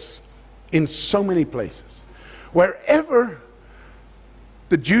this in so many places, wherever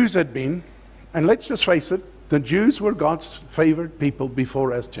the Jews had been, and let's just face it, the Jews were God's favored people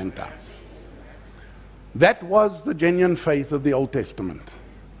before us Gentiles. That was the genuine faith of the Old Testament.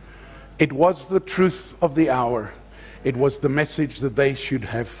 It was the truth of the hour. It was the message that they should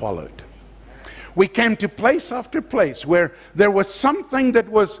have followed. We came to place after place where there was something that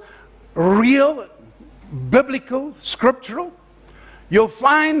was real, biblical, scriptural. You'll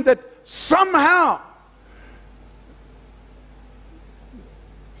find that somehow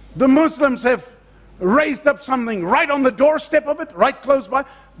the Muslims have raised up something right on the doorstep of it, right close by.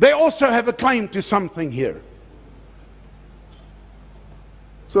 They also have a claim to something here.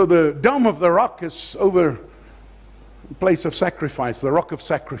 So the Dome of the Rock is over a place of sacrifice, the Rock of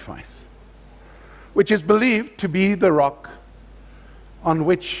Sacrifice, which is believed to be the rock on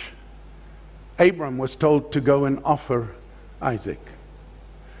which Abram was told to go and offer Isaac.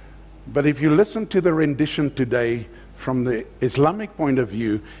 But if you listen to the rendition today, from the Islamic point of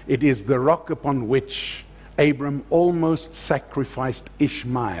view, it is the rock upon which Abram almost sacrificed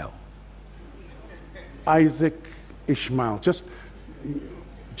Ishmael. Isaac, Ishmael. Just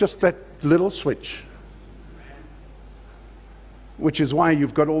that little switch. Which is why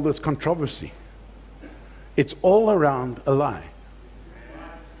you've got all this controversy. It's all around a lie.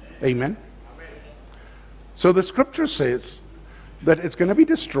 Amen? So the scripture says that it's going to be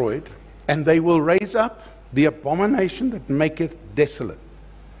destroyed, and they will raise up the abomination that maketh desolate.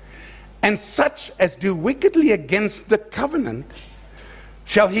 And such as do wickedly against the covenant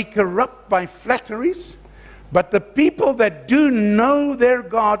shall he corrupt by flatteries, But the people that do know their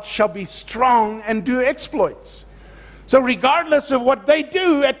God shall be strong and do exploits. So regardless of what they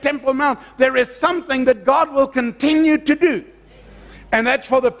do at Temple Mount, there is something that God will continue to do. And that's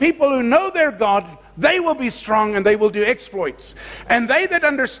for the people who know their God. They will be strong and they will do exploits. And they that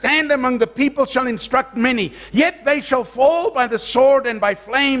understand among the people shall instruct many. Yet they shall fall by the sword and by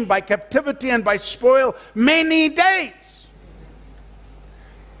flame, by captivity and by spoil many days.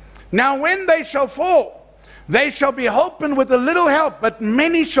 Now when they shall fall, they shall be holpen with a little help, but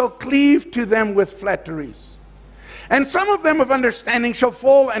many shall cleave to them with flatteries. And some of them of understanding shall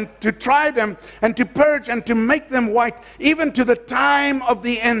fall, and to try them, and to purge, and to make them white, even to the time of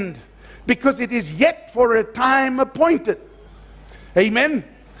the end, because it is yet for a time appointed. Amen?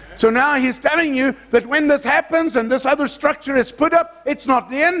 So now he's telling you that when this happens, and this other structure is put up, it's not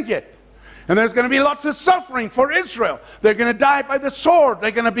the end yet. And there's going to be lots of suffering for Israel. They're going to die by the sword.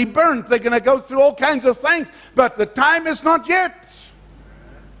 They're going to be burnt. They're going to go through all kinds of things. But the time is not yet.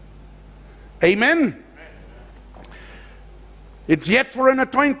 Amen? It's yet for an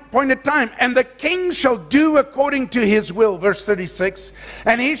appointed time. And the king shall do according to his will. Verse 36.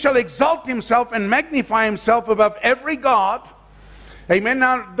 And he shall exalt himself and magnify himself above every god. Amen.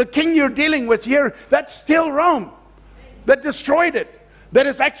 Now, the king you're dealing with here, that's still Rome. That destroyed it. That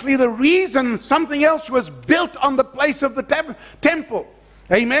is actually the reason something else was built on the place of the temple.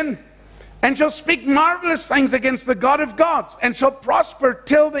 Amen. And shall speak marvelous things against the God of gods, and shall prosper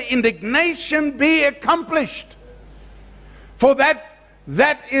till the indignation be accomplished. For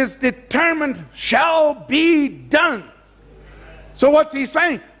that is determined shall be done. So what's he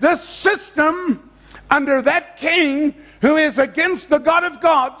saying? This system under that king who is against the God of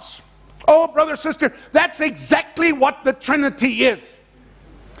gods, oh brother, sister, that's exactly what the Trinity is.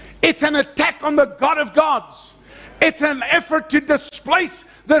 It's an attack on the God of gods. It's an effort to displace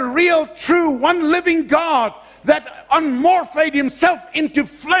the real, true, one living God that unmorphed himself into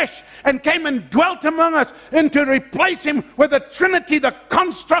flesh and came and dwelt among us, and to replace him with a Trinity, the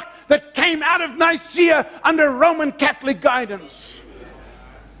construct that came out of Nicaea under Roman Catholic guidance.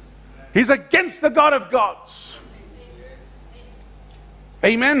 He's against the God of gods.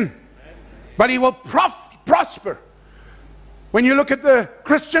 Amen. But he will prosper. When you look at the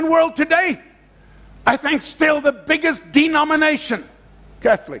Christian world today, I think still the biggest denomination,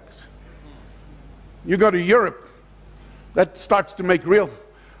 Catholics. You go to Europe, that starts to make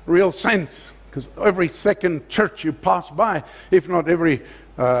real sense, because every second church you pass by, if not every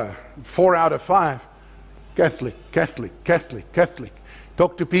 4 out of 5, Catholic, Catholic, Catholic, Catholic.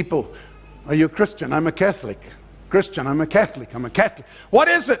 Talk to people. Are you a Christian? I'm a Catholic. Christian, I'm a Catholic. I'm a Catholic. What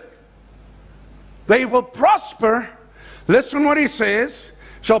is it? They will prosper. Listen what he says.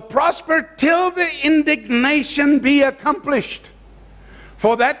 Shall prosper till the indignation be accomplished.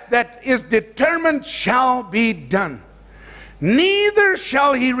 For that is determined shall be done. Neither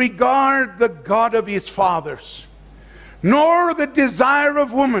shall he regard the God of his fathers, nor the desire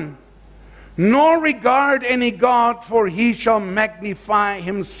of woman, nor regard any God, for he shall magnify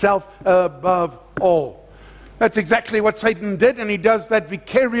himself above all. That's exactly what Satan did, and he does that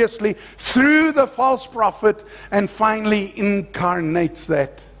vicariously through the false prophet, and finally incarnates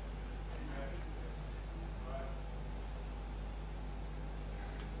that.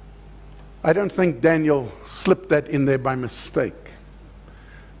 I don't think Daniel slipped that in there by mistake.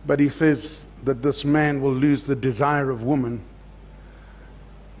 But he says that this man will lose the desire of woman.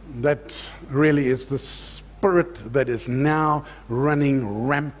 That really is the spirit that is now running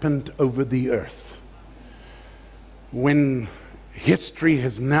rampant over the earth. When history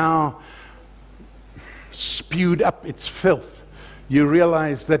has now spewed up its filth, you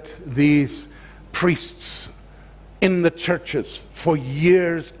realize that these priests in the churches for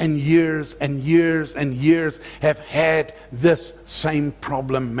years and years and years and years have had this same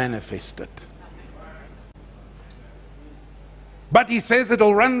problem manifested. But he says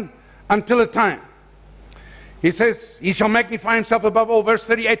it'll run until a time. He says he shall magnify himself above all. Verse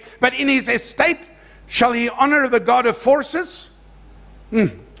 38. But in his estate shall he honor the God of forces.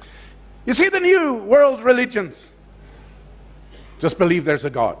 You see, the new world religions just believe there's a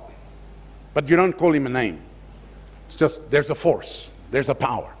God, but you don't call him a name. It's just there's a force, there's a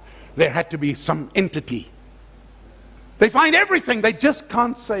power. There had to be some entity. They find everything. They just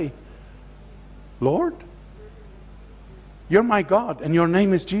can't say, Lord, you're my God and your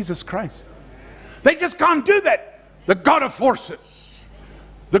name is Jesus Christ. They just can't do that. The God of forces,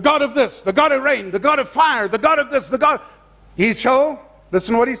 the God of this, the God of rain, the God of fire, the God of this, the God. He shall,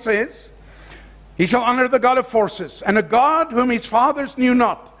 listen to what he says. He shall honor the God of forces, and a God whom his fathers knew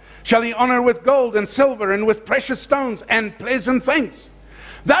not shall he honor with gold and silver and with precious stones and pleasant things.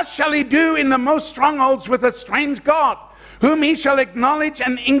 Thus shall he do in the most strongholds with a strange God, whom he shall acknowledge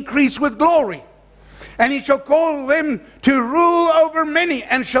and increase with glory. And he shall call them to rule over many,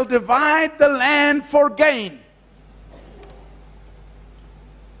 and shall divide the land for gain.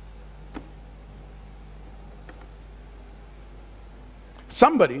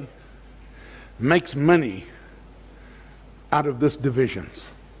 Somebody makes money out of this divisions.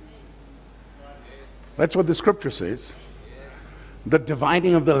 That's what the scripture says. The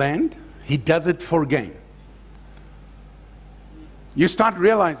dividing of the land, he does it for gain. You start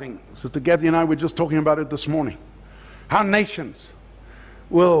realizing, Sister Kathy and I were just talking about it this morning, how nations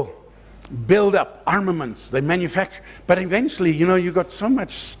will build up armaments, they manufacture, but eventually, you know, you got so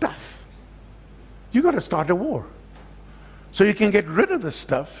much stuff, you got to start a war. So you can get rid of this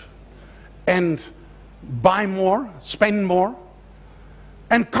stuff and buy more, spend more.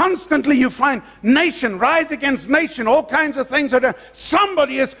 And constantly you find nation rise against nation, all kinds of things.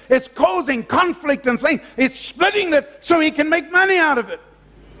 Somebody is causing conflict and things, is splitting it so he can make money out of it.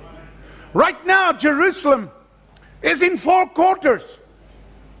 Right now, Jerusalem is in 4 quarters.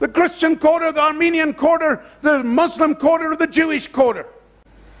 The Christian quarter, the Armenian quarter, the Muslim quarter, the Jewish quarter.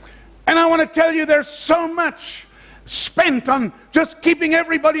 And I want to tell you, there's so much spent on just keeping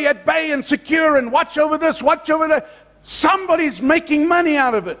everybody at bay and secure and watch over this, watch over that. Somebody's making money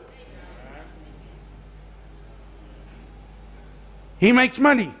out of it. He makes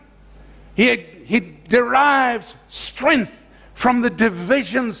money. He derives strength from the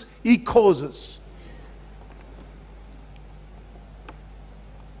divisions he causes.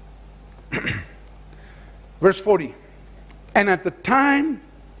 Verse 40. And at the time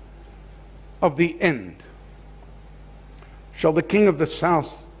of the end shall the king of the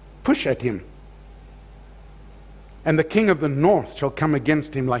south push at him, and the king of the north shall come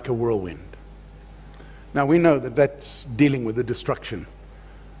against him like a whirlwind. Now we know that that's dealing with the destruction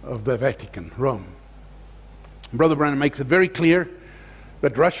of the Vatican, Rome. Brother Branham makes it very clear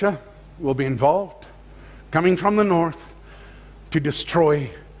that Russia will be involved, coming from the north, to destroy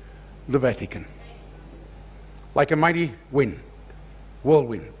the Vatican. Like a mighty wind,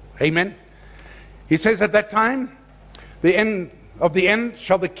 whirlwind. Amen? He says at that time, the end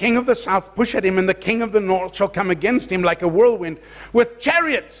shall the king of the south push at him, and the king of the north shall come against him like a whirlwind, with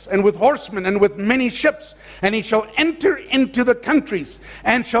chariots and with horsemen and with many ships. And he shall enter into the countries,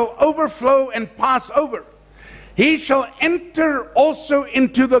 and shall overflow and pass over. He shall enter also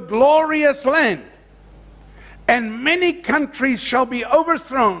into the glorious land, and many countries shall be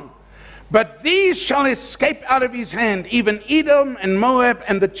overthrown. But these shall escape out of his hand, even Edom and Moab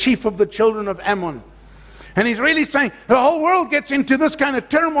and the chief of the children of Ammon. And he's really saying the whole world gets into this kind of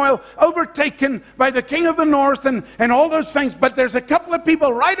turmoil, overtaken by the king of the north and all those things. But there's a couple of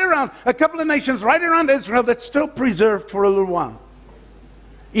people right around, a couple of nations right around Israel that's still preserved for a little while.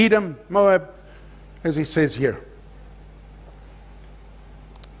 Edom, Moab, as he says here.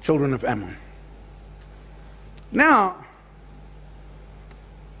 Children of Ammon. Now,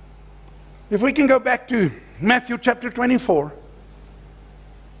 if we can go back to Matthew chapter 24.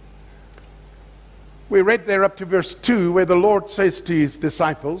 We read there up to verse 2 where the Lord says to his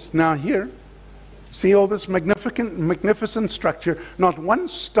disciples, now here, see all this magnificent structure, not one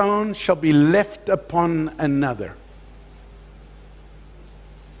stone shall be left upon another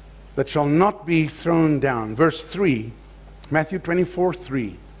that shall not be thrown down. Verse 3, Matthew 24,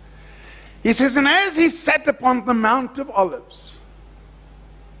 3. He says, and as he sat upon the Mount of Olives,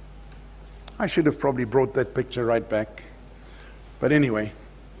 I should have probably brought that picture right back. But anyway,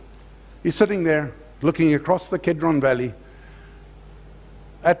 he's sitting there looking across the Kidron Valley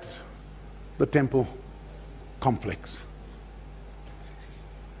at the temple complex.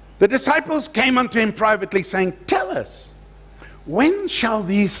 The disciples came unto him privately, saying, tell us, when shall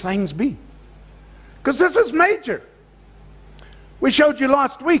these things be? Because this is major. We showed you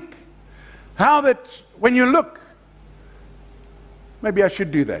last week how that when you look, maybe I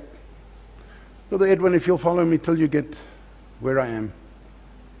should do that. Brother Edwin, if you'll follow me till you get where I am.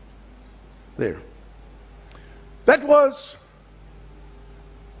 There. That was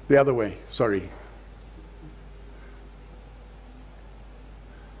the other way, sorry.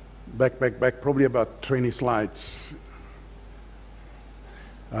 Back, probably about 20 slides.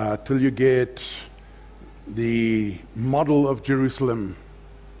 Till you get the model of Jerusalem.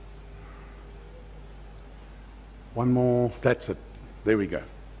 One more, that's it. There we go.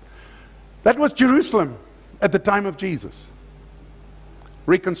 That was Jerusalem at the time of Jesus.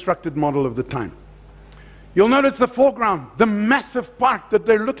 Reconstructed model of the time. You'll notice the foreground, the massive part that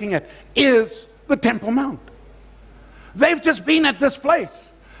they're looking at is the Temple Mount. They've just been at this place.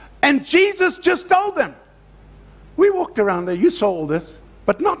 And Jesus just told them. We walked around there, you saw all this.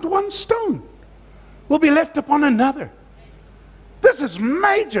 but not one stone will be left upon another. This is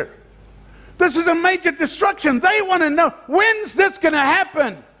major. This is a major destruction. They want to know, when's this going to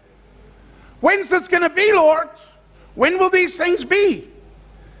happen? When's this going to be, Lord? When will these things be?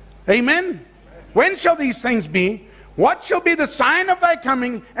 Amen. When shall these things be? What shall be the sign of thy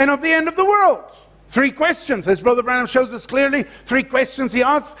coming and of the end of the world? 3 questions. As Brother Branham shows us clearly, 3 questions they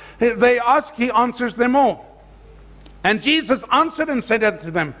ask, he answers them all. And Jesus answered and said unto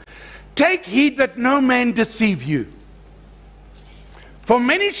them, take heed that no man deceive you. For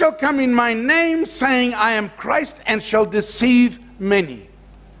many shall come in my name, saying, I am Christ, and shall deceive many.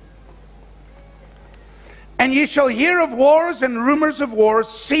 And ye shall hear of wars and rumors of wars.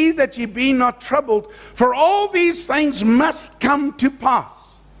 See that ye be not troubled, for all these things must come to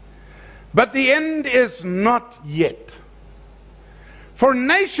pass. But the end is not yet. For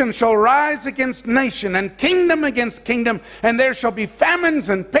nation shall rise against nation, and kingdom against kingdom, and there shall be famines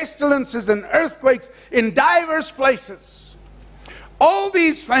and pestilences and earthquakes in divers places. All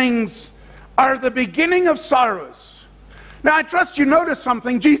these things are the beginning of sorrows. Now I trust you notice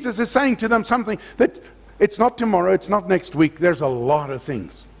something. Jesus is saying to them something that it's not tomorrow, it's not next week. There's a lot of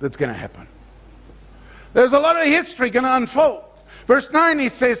things that's going to happen. There's a lot of history going to unfold. Verse 9, he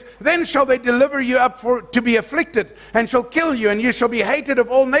says, then shall they deliver you up to be afflicted, and shall kill you, and you shall be hated of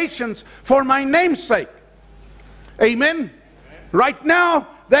all nations for my name's sake. Amen. Right now,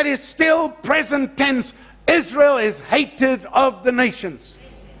 that is still present tense. Israel is hated of the nations.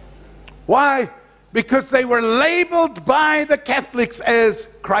 Why? Because they were labeled by the Catholics as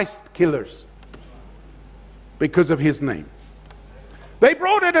Christ killers. Because of his name. They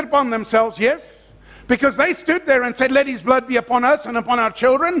brought it upon themselves, yes. Because they stood there and said, let his blood be upon us and upon our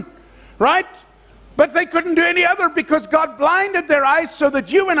children. Right? But they couldn't do any other because God blinded their eyes so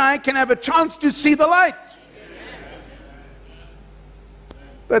that you and I can have a chance to see the light.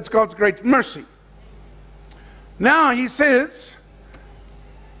 That's God's great mercy. Now he says,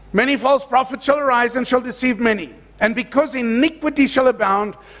 many false prophets shall arise and shall deceive many. And because iniquity shall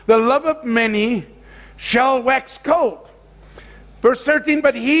abound, the love of many shall wax cold. Verse 13,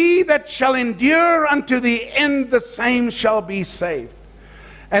 but he that shall endure unto the end, the same shall be saved.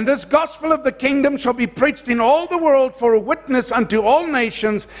 And this gospel of the kingdom shall be preached in all the world for a witness unto all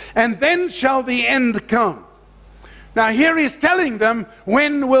nations, and then shall the end come. Now here he's telling them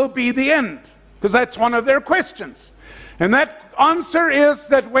when will be the end. Because that's one of their questions. And that answer is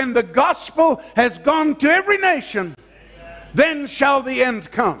that when the gospel has gone to every nation, then shall the end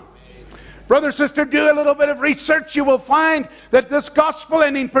come. Brother, sister, do a little bit of research. You will find that this gospel,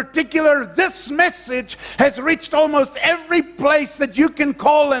 and in particular this message, has reached almost every place that you can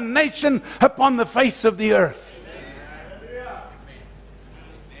call a nation upon the face of the earth.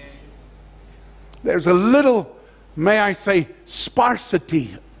 There's a little, may I say,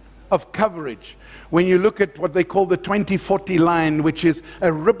 sparsity of coverage when you look at what they call the 2040 line, which is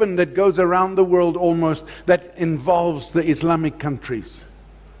a ribbon that goes around the world almost, that involves the Islamic countries.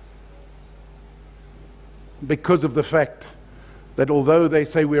 Because of the fact that although they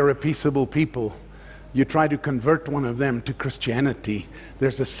say we are a peaceable people, you try to convert one of them to Christianity,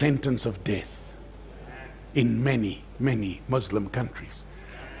 there's a sentence of death in many, many Muslim countries.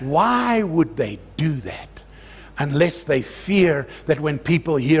 Why would they do that? Unless they fear that when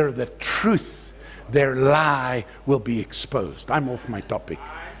people hear the truth, their lie will be exposed. I'm off my topic.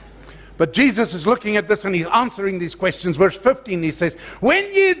 But Jesus is looking at this and he's answering these questions. Verse 15, he says,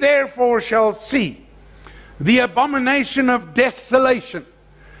 when ye therefore shall see the abomination of desolation,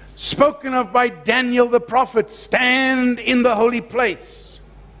 spoken of by Daniel the prophet, stand in the holy place.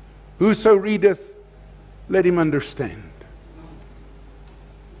 Whoso readeth, let him understand.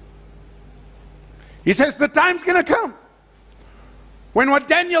 He says the time's going to come when what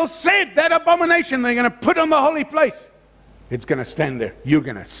Daniel said, that abomination they're going to put on the holy place, it's going to stand there. You're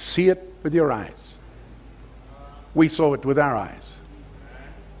going to see it with your eyes. We saw it with our eyes.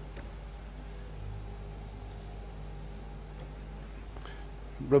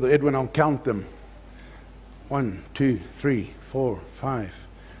 Brother Edwin, I'll count them. 1, 2, 3, 4, 5,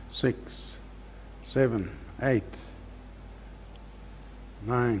 6, 7, 8,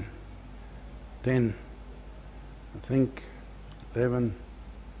 9, 10, I think 11,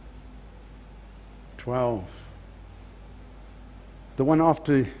 12. The one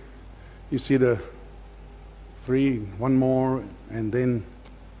after, you see the 3, one more, and then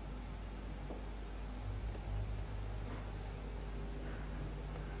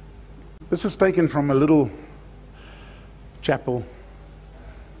this is taken from a little chapel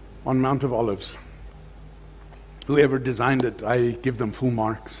on Mount of Olives. Whoever designed it, I give them full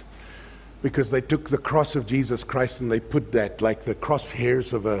marks. because they took the cross of Jesus Christ and they put that, like the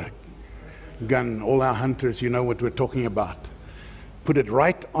crosshairs of a gun. All our hunters, you know what we're talking about. Put it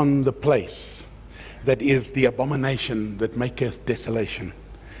right on the place that is the abomination that maketh desolation.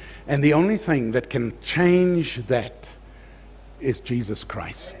 And the only thing that can change that is Jesus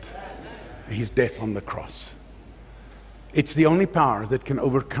Christ. His death on the cross. It's the only power that can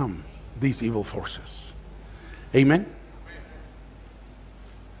overcome these evil forces. Amen?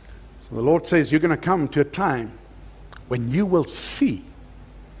 So the Lord says you're going to come to a time when you will see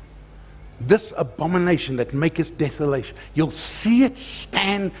this abomination that maketh desolation. You'll see it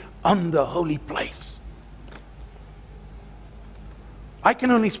stand on the holy place. I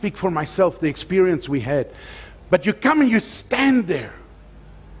can only speak for myself, the experience we had. But you come and you stand there,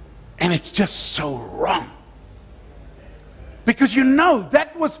 and it's just so wrong. Because you know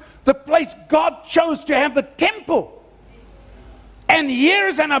that was the place God chose to have the temple. And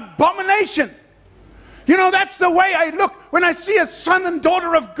here's an abomination. You know, that's the way I look when I see a son and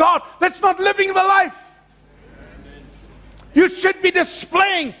daughter of God that's not living the life. You should be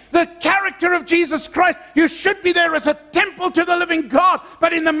displaying the character of Jesus Christ. You should be there as a temple to the living God.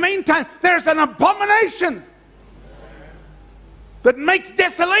 But in the meantime, there's an abomination that makes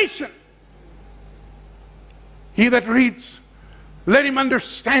desolation. He that reads, let him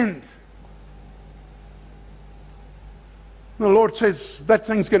understand. The Lord says that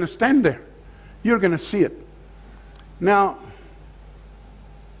thing's going to stand there. You're going to see it. Now,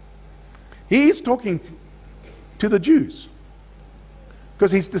 he is talking to the Jews,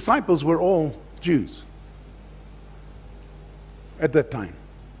 because his disciples were all Jews at that time.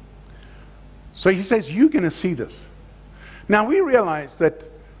 So he says, you're going to see this. Now we realize that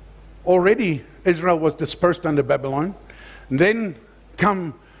already Israel was dispersed under Babylon. Then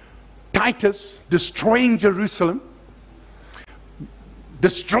come Titus destroying Jerusalem,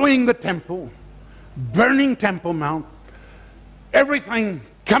 destroying the temple, burning Temple Mount, everything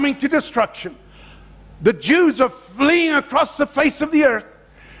coming to destruction. The Jews are fleeing across the face of the earth.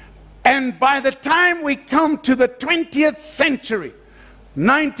 And by the time we come to the 20th century,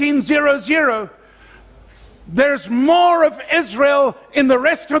 1900, there's more of Israel in the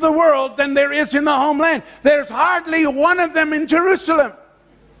rest of the world than there is in the homeland. There's hardly one of them in Jerusalem.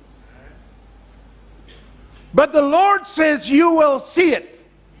 But the Lord says you will see it.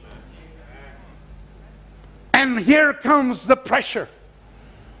 And here comes the pressure.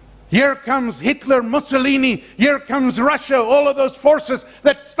 Here comes Hitler, Mussolini, here comes Russia, all of those forces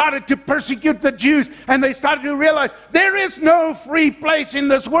that started to persecute the Jews, and they started to realize there is no free place in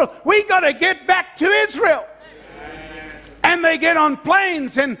this world. We got to get back to Israel. And they get on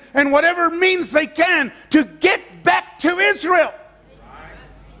planes and whatever means they can to get back to Israel.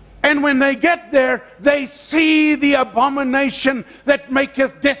 And when they get there, they see the abomination that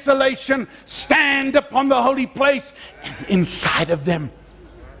maketh desolation stand upon the holy place. And inside of them,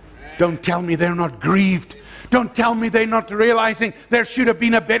 don't tell me they're not grieved. Don't tell me they're not realizing there should have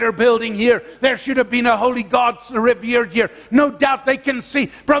been a better building here. There should have been a holy God revered here. No doubt they can see.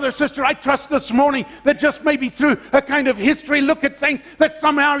 Brother, sister, I trust this morning that just maybe through a kind of history look at things, that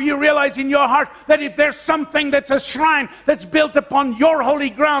somehow you realize in your heart that if there's something that's a shrine that's built upon your holy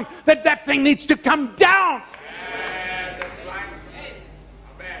ground, that that thing needs to come down. Amen. That's right.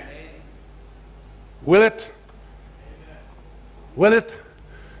 Amen. Will it? Will it?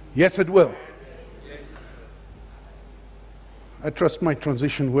 Yes, it will. I trust my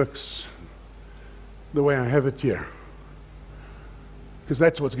transition works the way I have it here. Because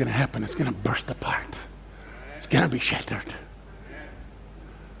that's what's going to happen. It's going to burst apart. It's going to be shattered.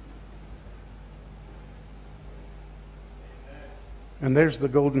 And there's the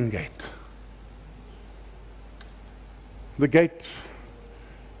Golden Gate. The gate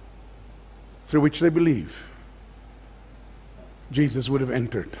through which they believe Jesus would have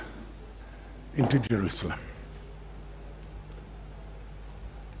entered into Jerusalem.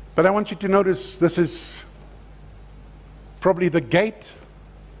 But I want you to notice this is probably the gate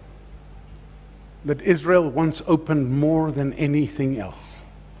that Israel once opened more than anything else.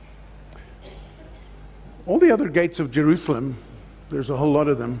 All the other gates of Jerusalem, there's a whole lot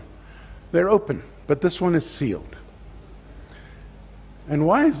of them, they're open, but this one is sealed. And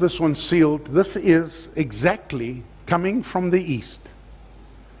why is this one sealed? This is exactly coming from the east,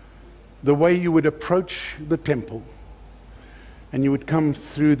 the way you would approach the temple. And you would come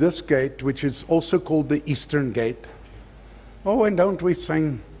through this gate, which is also called the Eastern Gate. Oh, and don't we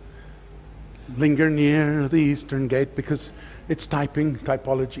sing, linger near the Eastern Gate, because it's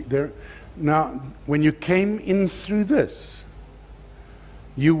typology there. Now, when you came in through this,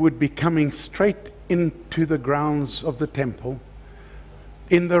 you would be coming straight into the grounds of the temple.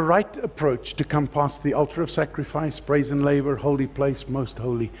 in the right approach to come past the altar of sacrifice, praise and labor, holy place, most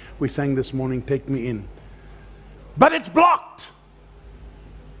holy. We sang this morning, take me in. But it's blocked.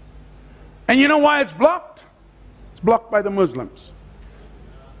 And you know why it's blocked? It's blocked by the Muslims.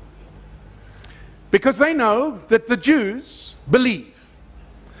 Because they know that the Jews believe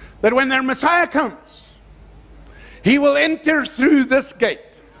that when their Messiah comes, he will enter through this gate.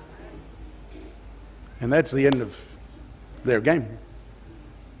 And that's the end of their game.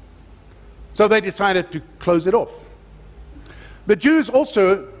 So they decided to close it off. The Jews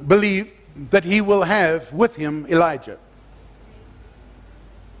also believe that he will have with him Elijah.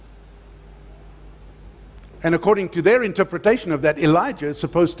 And according to their interpretation of that, Elijah is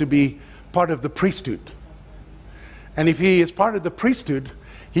supposed to be part of the priesthood. And if he is part of the priesthood,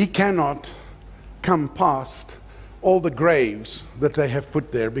 he cannot come past all the graves that they have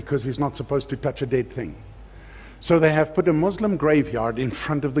put there, because he's not supposed to touch a dead thing. So they have put a Muslim graveyard in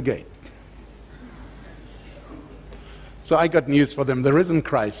front of the gate. So I got news for them. The risen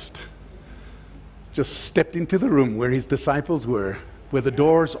Christ just stepped into the room where his disciples were, with the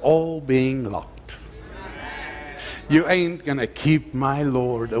doors all being locked. You ain't going to keep my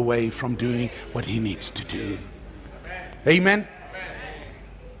Lord away from doing what he needs to do. Amen?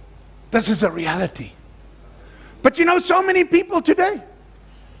 This is a reality. But you know, so many people today,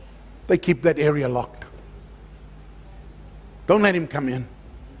 they keep that area locked. Don't let him come in.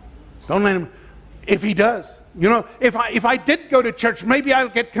 Don't let him. If he does, you know, if I did go to church, maybe I'll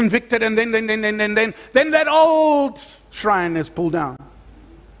get convicted, and then that old shrine is pulled down.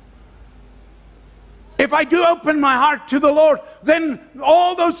 If I do open my heart to the Lord, then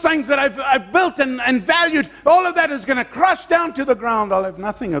all those things that I've built and valued, all of that is going to crush down to the ground. I'll have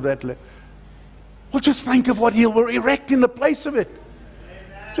nothing of that left. Well, just think of what he will erect in the place of it.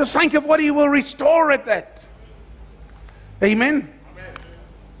 Amen. Just think of what he will restore at that. Amen? Amen.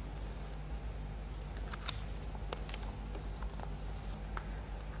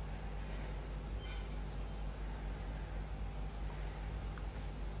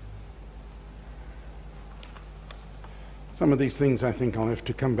 Some of these things I think I'll have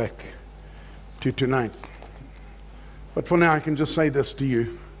to come back to tonight. But for now I can just say this to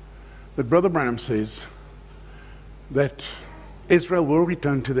you, that Brother Branham says that Israel will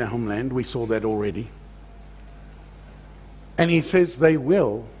return to their homeland. We saw that already. And he says they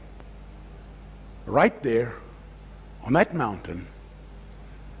will, right there on that mountain,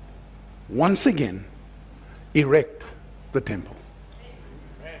 once again erect the temple.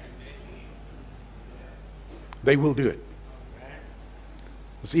 They will do it.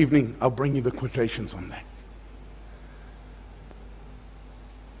 This evening I'll bring you the quotations on that.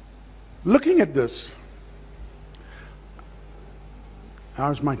 Looking at this,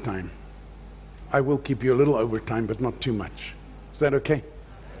 how's my time? I will keep you a little over time, but not too much. Is that okay?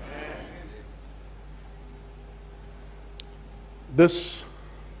 This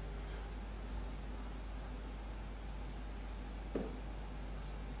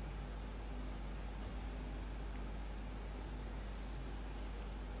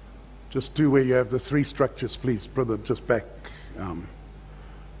just do where you have the three structures, please, brother, just back.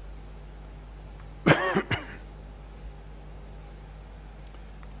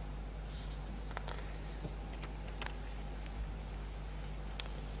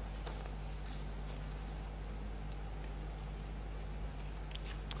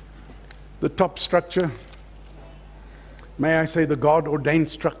 The top structure, may I say the God-ordained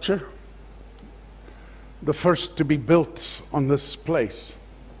structure, the first to be built on this place.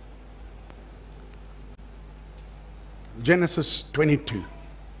 Genesis 22.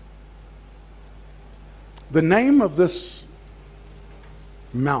 The name of this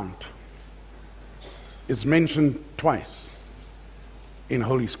mount is mentioned twice in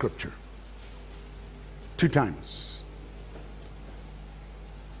Holy Scripture. 2 times.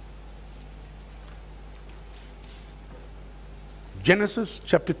 Genesis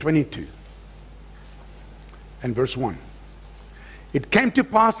chapter 22 and verse 1. It came to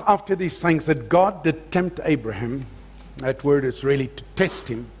pass after these things that God did tempt Abraham, that word is really to test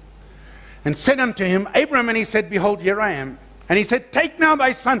him, and said unto him, Abraham, and he said, Behold, here I am. And he said, Take now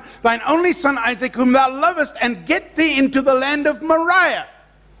thy son, thine only son Isaac, whom thou lovest, and get thee into the land of Moriah.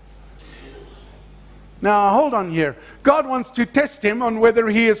 Now hold on here. God wants to test him on whether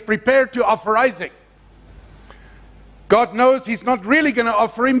he is prepared to offer Isaac. God knows he's not really going to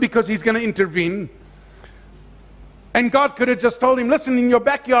offer him because he's going to intervene. And God could have just told him, listen, in your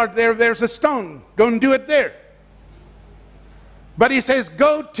backyard there's a stone. Go and do it there. But he says,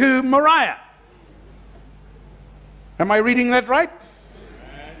 go to Moriah. Am I reading that right?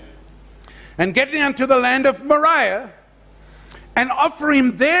 And getting unto the land of Moriah, and offer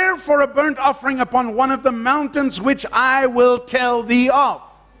him there for a burnt offering upon one of the mountains which I will tell thee of.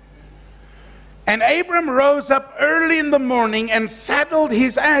 And Abram rose up early in the morning and saddled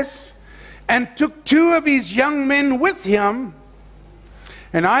his ass and took 2 of his young men with him,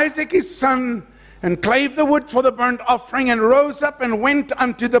 and Isaac his son, and clave the wood for the burnt offering, and rose up and went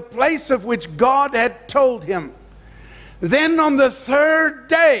unto the place of which God had told him. Then on the 3rd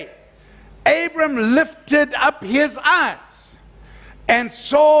day Abram lifted up his eyes and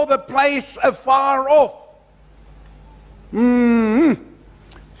saw the place afar off. 3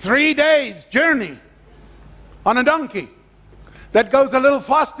 days journey on a donkey that goes a little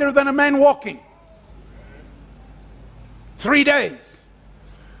faster than a man walking. 3 days.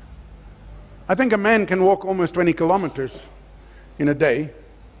 I think a man can walk almost 20 kilometers in a day.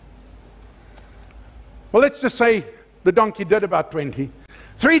 Well, let's just say the donkey did about 20.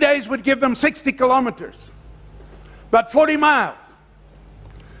 3 days would give them 60 kilometers. About 40 miles.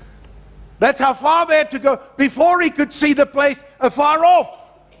 That's how far they had to go before he could see the place afar off.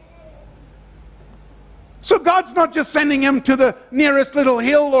 So God's not just sending him to the nearest little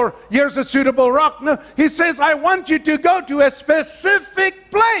hill or here's a suitable rock. No, he says, I want you to go to a specific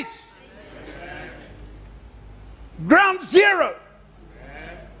place. Ground zero.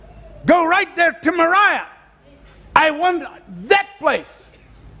 Go right there to Moriah. I want that place.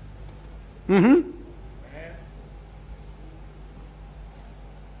 And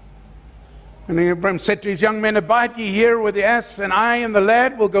Abraham said to his young men, abide ye here with the ass, and I and the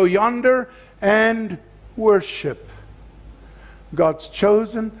lad will go yonder and worship. God's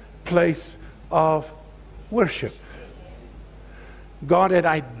chosen place of worship. God had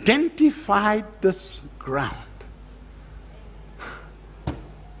identified this ground.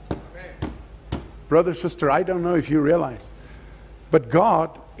 Brother, sister, I don't know if you realize, but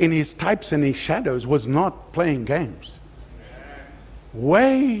God, in his types and his shadows, was not playing games.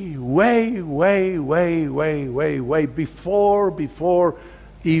 Way before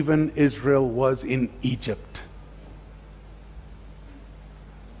even Israel was in Egypt.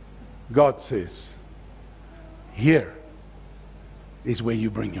 God says, here is where you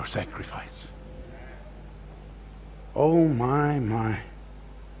bring your sacrifice. Oh my.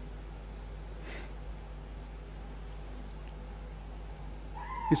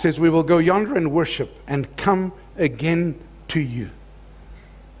 He says, we will go yonder and worship and come again to you.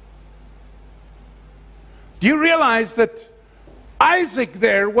 Do you realize that Isaac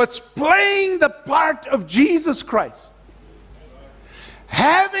there was playing the part of Jesus Christ?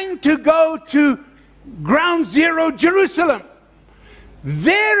 Having to go to ground zero, Jerusalem.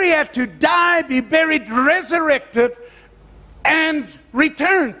 There he had to die, be buried, resurrected, and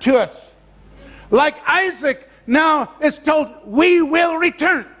return to us. Like Isaac now is told, we will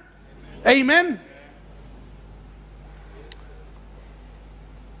return. Amen.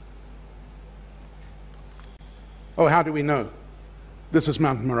 Oh, how do we know this is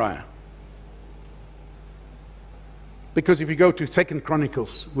Mount Moriah? Because if you go to 2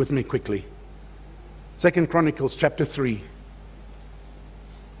 Chronicles with me quickly. 2 Chronicles chapter 3.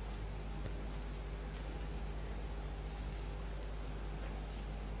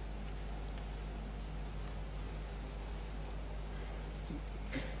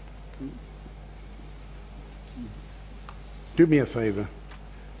 Do me a favor.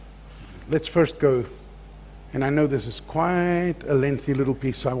 Let's first go, and I know this is quite a lengthy little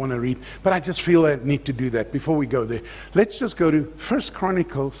piece I want to read, but I just feel I need to do that before we go there. Let's just go to 1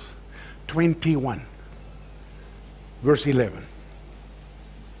 Chronicles 21, verse 11.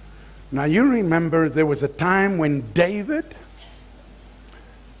 Now you remember there was a time when David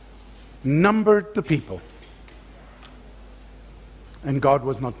numbered the people, and God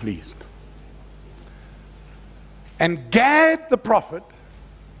was not pleased. And Gad the prophet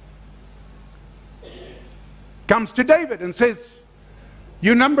comes to David and says,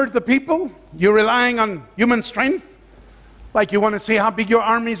 you numbered the people, you're relying on human strength, like you want to see how big your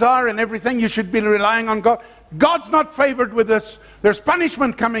armies are and everything, you should be relying on God. God's not favored with this. There's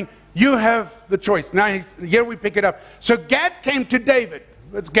punishment coming. You have the choice. Now here we pick it up. So Gad came to David,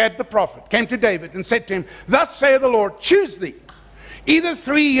 that's Gad the prophet, came to David and said to him, thus saith the Lord, choose thee either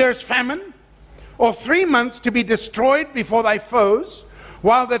 3 years famine, or 3 months to be destroyed before thy foes,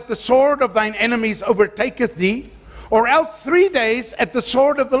 while that the sword of thine enemies overtaketh thee, or else 3 days at the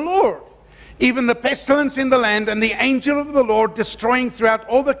sword of the Lord, even the pestilence in the land, and the angel of the Lord destroying throughout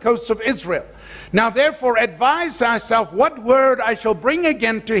all the coasts of Israel. Now therefore advise thyself what word I shall bring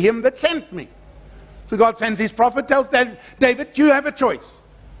again to him that sent me. So God sends his prophet, tells David, you have a choice.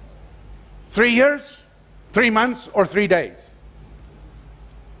 3 years, 3 months, or 3 days.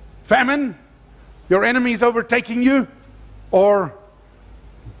 Famine, your enemies overtaking you, or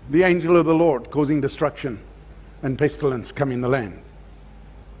the angel of the Lord causing destruction and pestilence come in the land.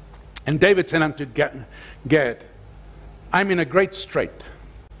 And David said unto Gad, I'm in a great strait.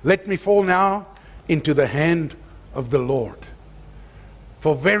 Let me fall now into the hand of the Lord.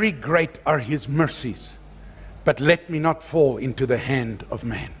 For very great are his mercies, but let me not fall into the hand of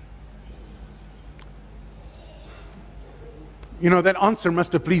man. You know, that answer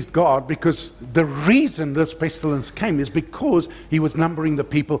must have pleased God, because the reason this pestilence came is because he was numbering the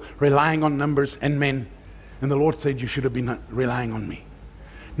people, relying on numbers and men. And the Lord said, you should have been relying on me.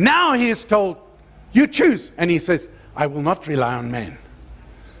 Now he is told, you choose. And he says, I will not rely on man.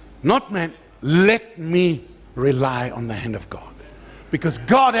 Not man. Let me rely on the hand of God. Because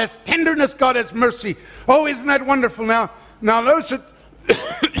God has tenderness, God has mercy. Oh, isn't that wonderful? Now notice it.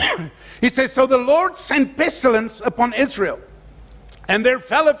 He says, so the Lord sent pestilence upon Israel. And there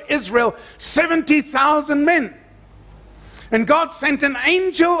fell of Israel 70,000 men. And God sent an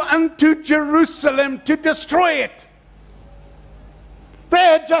angel unto Jerusalem to destroy it. They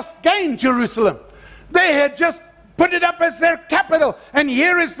had just gained Jerusalem. They had just put it up as their capital. And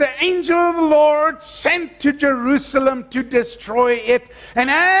here is the angel of the Lord sent to Jerusalem to destroy it. And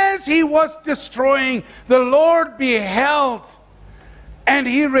as he was destroying, the Lord beheld, and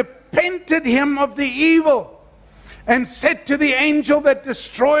he repented him of the evil, and said to the angel that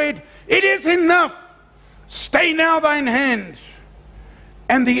destroyed, it is enough. Stay now thine hand.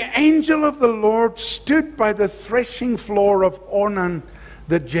 And the angel of the Lord stood by the threshing floor of Ornan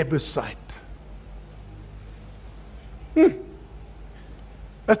the Jebusite.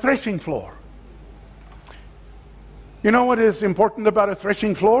 A threshing floor. You know what is important about a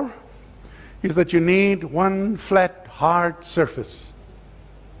threshing floor? Is that you need one flat, hard surface.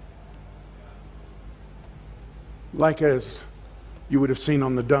 Like as you would have seen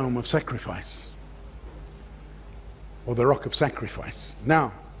on the dome of sacrifice, or the rock of sacrifice.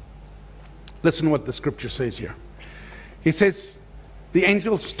 Now, listen what the scripture says here. He says, the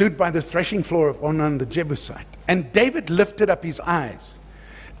angel stood by the threshing floor of Ornan the Jebusite, and David lifted up his eyes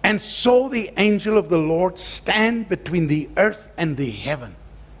and saw the angel of the Lord stand between the earth and the heaven.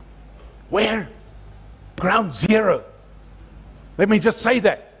 Where? Ground zero. Let me just say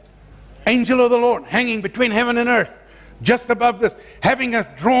that. Angel of the Lord hanging between heaven and earth, just above this, having a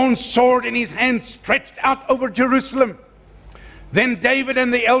drawn sword in his hand stretched out over Jerusalem. Then David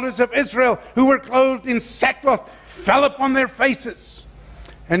and the elders of Israel, who were clothed in sackcloth, fell upon their faces.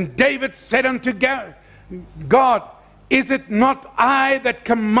 And David said unto God, is it not I that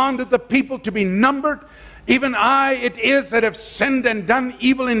commanded the people to be numbered? Even I it is that have sinned and done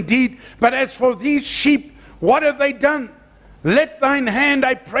evil indeed. But as for these sheep, what have they done? Let thine hand,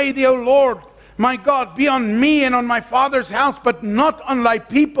 I pray thee, O Lord, my God, be on me and on my father's house, but not on thy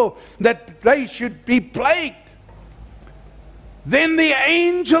people, that they should be plagued. Then the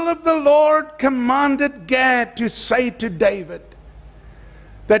angel of the Lord commanded Gad to say to David,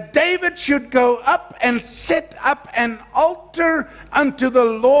 that David should go up and set up an altar unto the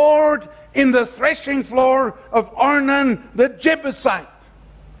Lord in the threshing floor of Ornan the Jebusite.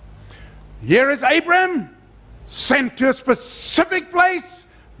 Here is Abram, sent to a specific place,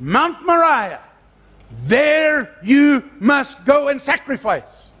 Mount Moriah. There you must go and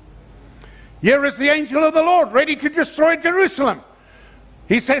sacrifice. Here is the angel of the Lord ready to destroy Jerusalem.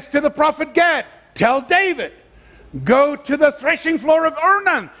 He says to the prophet Gad, tell David, go to the threshing floor of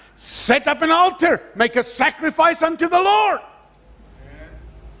Ornan, set up an altar, make a sacrifice unto the Lord.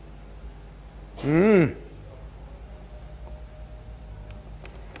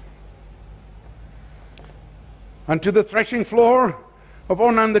 Unto the threshing floor of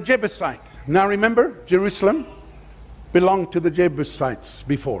Ornan the Jebusite. Now remember, Jerusalem belonged to the Jebusites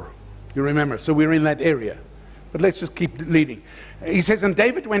before. You remember, so we're in that area. But let's just keep leading. He says, and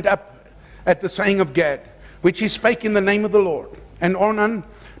David went up at the saying of Gad, which he spake in the name of the Lord. And Ornan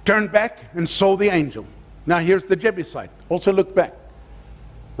turned back and saw the angel. Now here's the Jebusite. Also look back.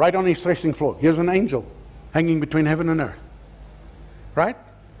 Right on his threshing floor. Here's an angel hanging between heaven and earth. Right?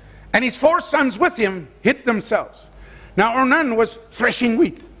 And his 4 sons with him hid themselves. Now Ornan was threshing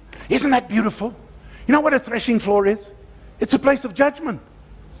wheat. Isn't that beautiful? You know what a threshing floor is? It's a place of judgment.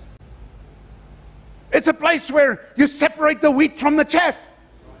 It's a place where you separate the wheat from the chaff.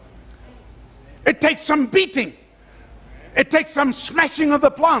 It takes some beating. It takes some smashing of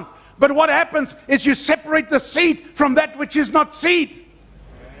the plant. But what happens is you separate the seed from that which is not seed,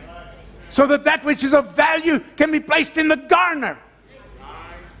 so that that which is of value can be placed in the garner.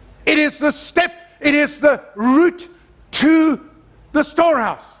 It is the step, it is the route to the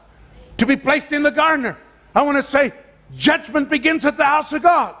storehouse, to be placed in the garner. I want to say, judgment begins at the house of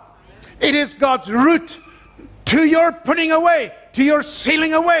God. It is God's route to your putting away, to your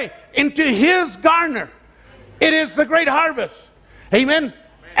sealing away, into His garner. It is the great harvest. Amen.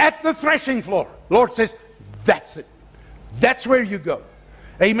 At the threshing floor. Lord says, that's it. That's where you go.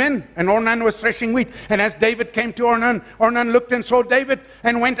 Amen. And Ornan was threshing wheat. And as David came to Ornan, Ornan looked and saw David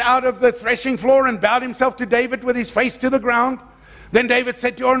and went out of the threshing floor and bowed himself to David with his face to the ground. Then David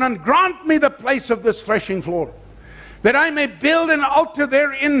said to Ornan, grant me the place of this threshing floor, that I may build an altar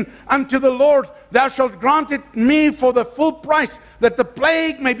therein unto the Lord. Thou shalt grant it me for the full price, that the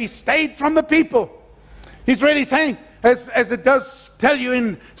plague may be stayed from the people. He's really saying, as it does tell you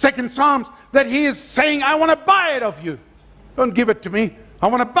in 2 Psalms, that he is saying, I want to buy it of you. Don't give it to me. I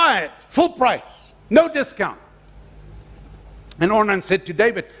want to buy it, full price, no discount. And Ornan said to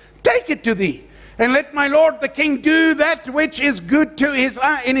David, take it to thee, and let my lord the king do that which is good to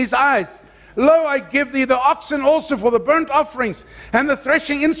in his eyes. Lo, I give thee the oxen also for the burnt offerings, and the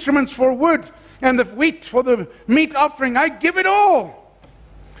threshing instruments for wood, and the wheat for the meat offering. I give it all.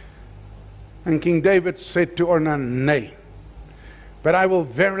 And King David said to Ornan, nay, but I will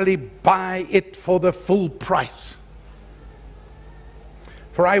verily buy it for the full price.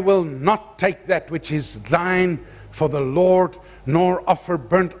 For I will not take that which is thine for the Lord, nor offer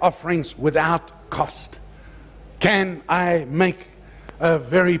burnt offerings without cost. Can I make a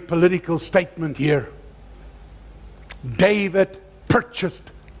very political statement here? David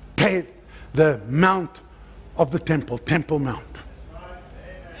purchased the mount of the temple, Temple Mount.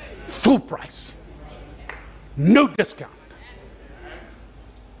 Full price. No discount.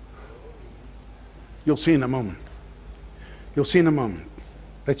 You'll see in a moment. You'll see in a moment.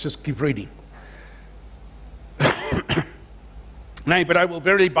 Let's just keep reading. Nay, but I will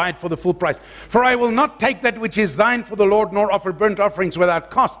verily buy it for the full price. For I will not take that which is thine for the Lord, nor offer burnt offerings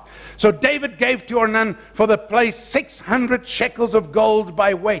without cost. So David gave to Ornan for the place 600 shekels of gold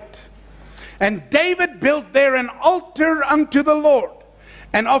by weight. And David built there an altar unto the Lord,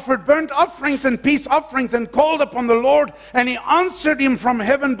 and offered burnt offerings and peace offerings, and called upon the Lord, and he answered him from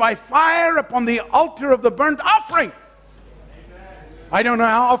heaven by fire upon the altar of the burnt offering. I don't know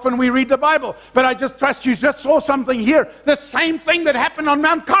how often we read the Bible, but I just trust you just saw something here. The same thing that happened on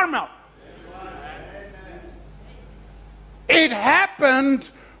Mount Carmel. It happened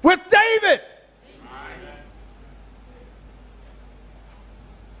with David.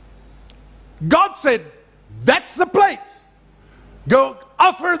 God said, that's the place. Go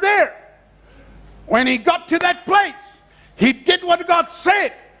offer there. When he got to that place, he did what God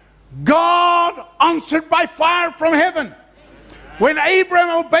said. God answered by fire from heaven. When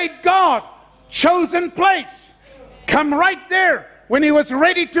Abraham obeyed God, chosen place, come right there. When he was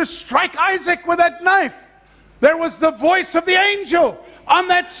ready to strike Isaac with that knife, there was the voice of the angel on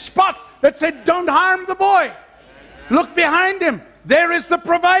that spot that said, don't harm the boy. Look behind him. There is the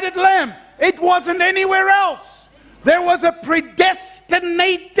provided lamb. It wasn't anywhere else. There was a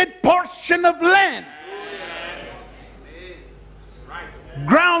predestinated portion of land.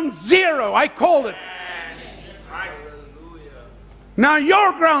 Ground zero, I call it. Now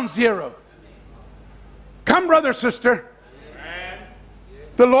you're ground zero. Come, brother, sister.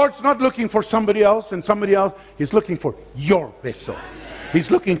 The Lord's not looking for somebody else and somebody else. He's looking for your vessel. He's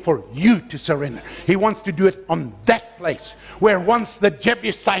looking for you to surrender. He wants to do it on that place where once the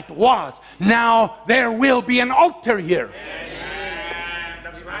Jebusite was. Now there will be an altar here.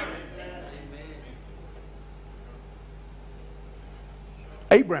 That's right.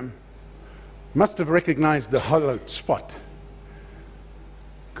 Abram must have recognized the hallowed spot,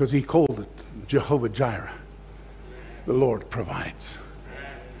 because he called it Jehovah Jireh. The Lord provides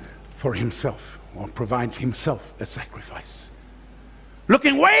for himself, or provides himself a sacrifice.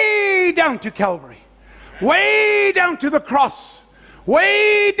 Looking way down to Calvary, way down to the cross,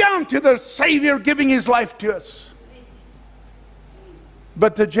 way down to the Savior giving his life to us.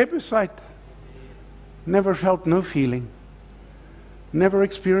 But the Jebusite never felt no feeling, never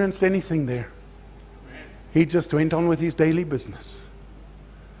experienced anything there. He just went on with his daily business.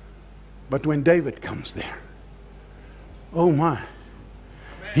 But when David comes there, oh my,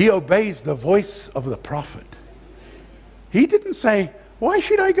 he obeys the voice of the prophet. He didn't say, why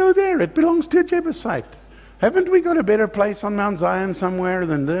should I go there? It belongs to a Jebusite. Haven't we got a better place on Mount Zion somewhere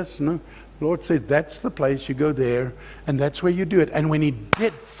than this? No. The Lord said, that's the place. You go there, and that's where you do it. And when he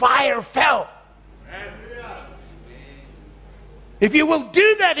did, fire fell. If you will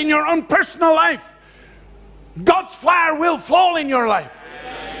do that in your own personal life, God's fire will fall in your life.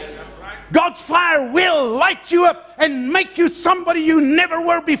 God's fire will light you up and make you somebody you never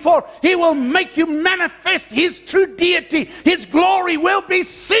were before. He will make you manifest his true deity. His glory will be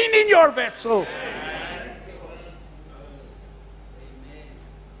seen in your vessel.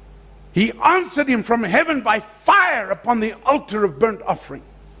 He answered him from heaven by fire upon the altar of burnt offering.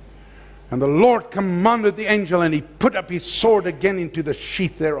 And the Lord commanded the angel, and he put up his sword again into the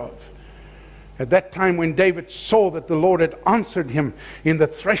sheath thereof. At that time when David saw that the Lord had answered him in the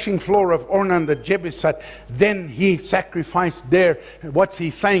threshing floor of Ornan the Jebusite, then he sacrificed there. What's he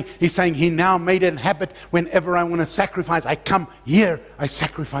saying? He's saying he now made it a habit. Whenever I want to sacrifice, I come here, I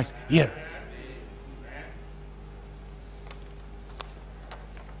sacrifice here.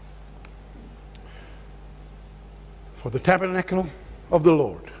 For the tabernacle of the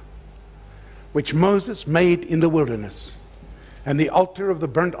Lord, which Moses made in the wilderness, and the altar of the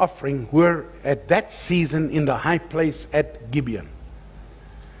burnt offering were at that season in the high place at Gibeon.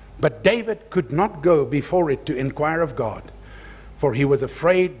 But David could not go before it to inquire of God, for he was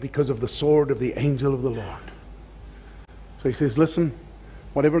afraid because of the sword of the angel of the Lord. So he says, listen,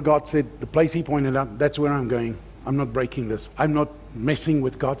 whatever God said, the place he pointed out, that's where I'm going. I'm not breaking this. I'm not messing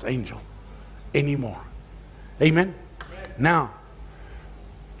with God's angel anymore. Amen? Now,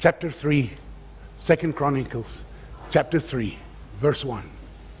 chapter 3, 2 Chronicles, chapter 3, verse 1.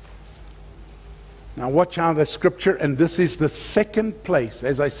 Now watch how the scripture, and this is the second place,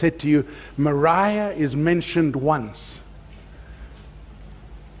 as I said to you, Moriah is mentioned once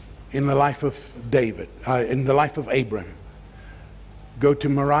in the life of David, in the life of Abram. Go to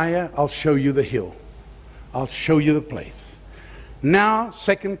Moriah, I'll show you the hill. I'll show you the place. Now,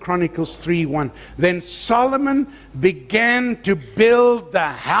 2 Chronicles 3:1. Then Solomon began to build the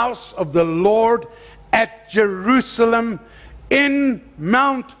house of the Lord at Jerusalem in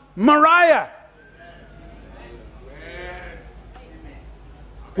Mount Moriah,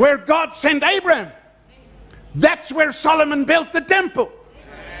 where God sent Abraham. That's where Solomon built the temple.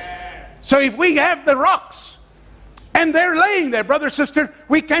 So if we have the rocks and they're laying there, brother, sister,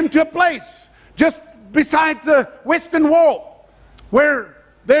 we came to a place just beside the western wall where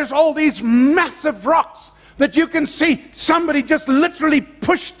there's all these massive rocks that you can see somebody just literally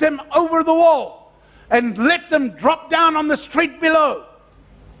pushed them over the wall and let them drop down on the street below.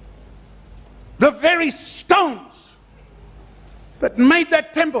 The very stones that made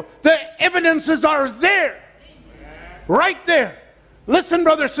that temple, the evidences are there. Right there. Listen,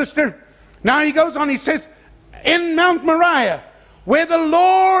 brother, sister. Now he goes on, he says, in Mount Moriah, where the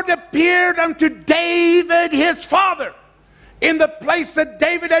Lord appeared unto David his father, in the place that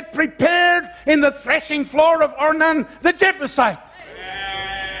David had prepared in the threshing floor of Ornan the Jebusite.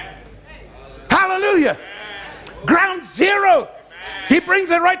 Amen. Hallelujah. Amen. Ground zero. Amen. He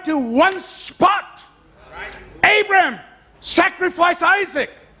brings it right to one spot. Right. Abraham, sacrifice Isaac.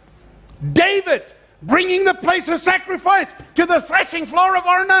 David, bringing the place of sacrifice to the threshing floor of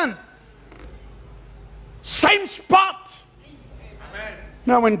Ornan. Same spot. Amen.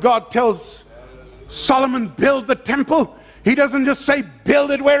 Now when God tells Solomon build the temple, he doesn't just say, build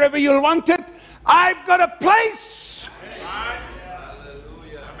it wherever you want it. I've got a place.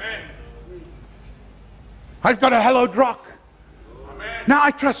 I've got a hallowed rock. Amen. Now I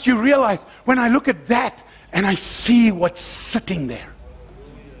trust you realize when I look at that and I see what's sitting there.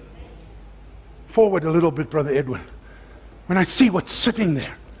 Forward a little bit, Brother Edwin. When I see what's sitting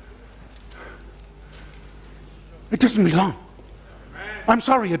there, it doesn't belong. Amen. I'm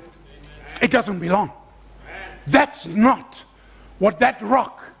sorry, it doesn't belong. That's not what that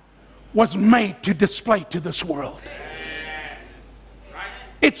rock was made to display to this world.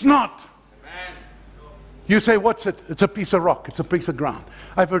 It's not. You say, what's it? It's a piece of rock. It's a piece of ground.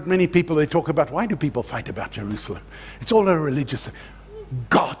 I've heard many people, they talk about, why do people fight about Jerusalem? It's all a religious thing.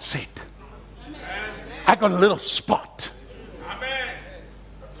 God said, I got a little spot. Amen.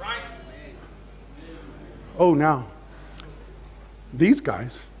 That's right. Oh, now, these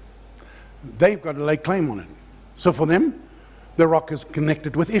guys, they've got to lay claim on it. So for them, the rock is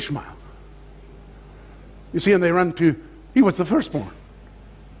connected with Ishmael. You see, and they run to, he was the firstborn.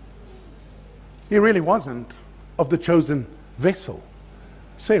 He really wasn't of the chosen vessel,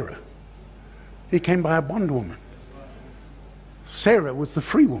 Sarah. He came by a bondwoman. Sarah was the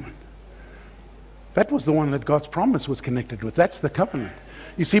free woman. That was the one that God's promise was connected with. That's the covenant.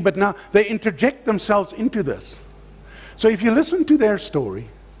 You see, but now they interject themselves into this. So if you listen to their story,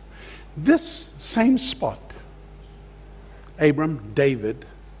 this same spot, Abram, David,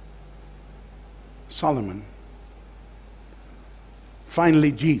 Solomon,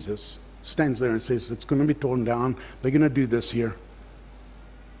 finally Jesus stands there and says, it's going to be torn down. They're going to do this here.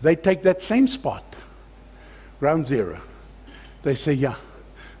 They take that same spot, ground zero. They say, yeah,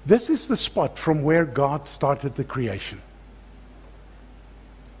 this is the spot from where God started the creation.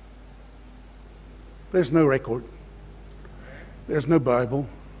 There's no record. There's no Bible.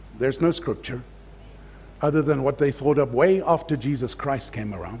 There's no scripture other than what they thought up way after Jesus Christ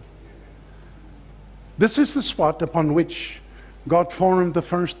came around. This is the spot upon which God formed the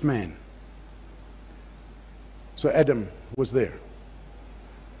first man. So Adam was there.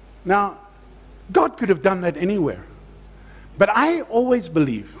 Now, God could have done that anywhere. But I always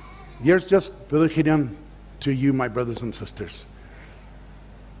believe, here's just Brother Gideon to you, my brothers and sisters.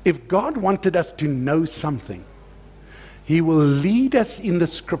 If God wanted us to know something, He will lead us in the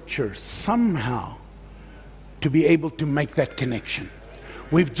Scripture somehow to be able to make that connection.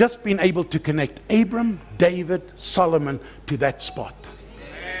 We've just been able to connect Abram, David, Solomon to that spot.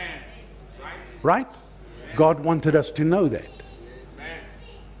 Right? God wanted us to know that.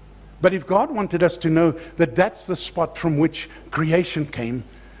 But if God wanted us to know that that's the spot from which creation came,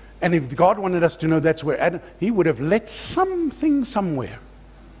 and if God wanted us to know that's where Adam, He would have let something somewhere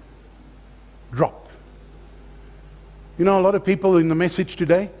drop. You know, a lot of people in the message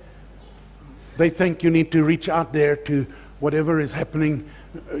today, they think you need to reach out there to whatever is happening.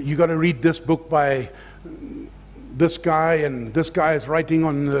 You got to read this book by this guy, and this guy is writing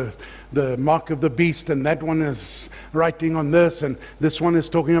on the mark of the beast, and that one is writing on this, and this one is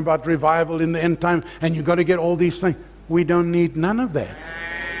talking about revival in the end time, and you got to get all these things. We don't need none of that.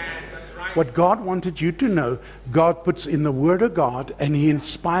 What God wanted you to know, God puts in the Word of God, and He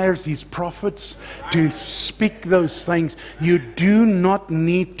inspires His prophets to speak those things. You do not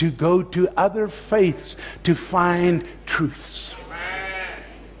need to go to other faiths to find truths.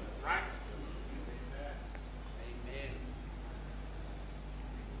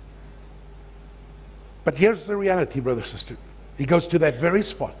 But here's the reality, brother, sister. He goes to that very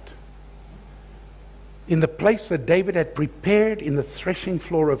spot, in the place that David had prepared in the threshing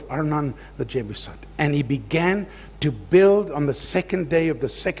floor of Arnon the Jebusite. And he began to build on the 2nd day of the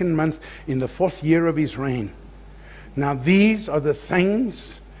 2nd month in the 4th year of his reign. Now these are the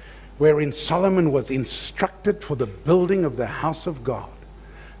things wherein Solomon was instructed for the building of the house of God.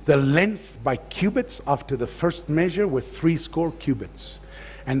 The length by cubits after the first measure were 60 cubits,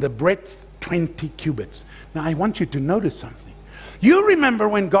 and the breadth 20 cubits. Now I want you to notice something. You remember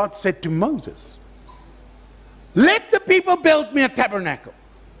when God said to Moses, "Let the people build me a tabernacle,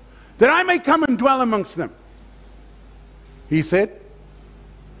 that I may come and dwell amongst them." He said,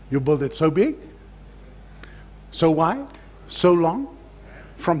 "You build it so big, so wide, so long,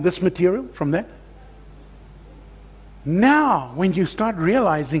 from this material, from that." Now, when you start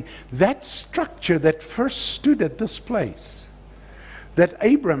realizing that structure that first stood at this place, that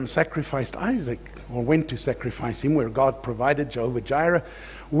Abram sacrificed Isaac, or went to sacrifice him, where God provided, Jehovah Jireh,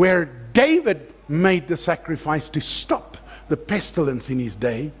 where David made the sacrifice to stop the pestilence in his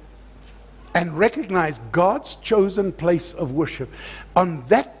day, and recognize God's chosen place of worship. On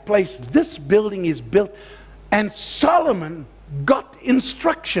that place, this building is built, and Solomon got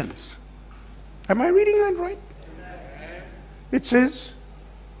instructions. Am I reading that right? It says,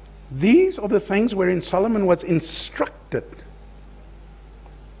 these are the things wherein Solomon was instructed.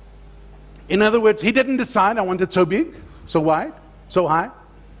 In other words, he didn't decide, I want it so big, so wide, so high,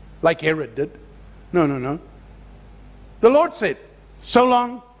 like Herod did. No, no, no. The Lord said, so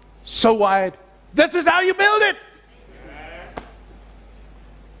long, so wide, this is how you build it.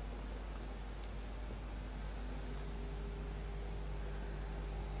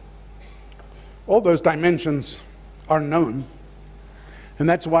 All those dimensions are known. And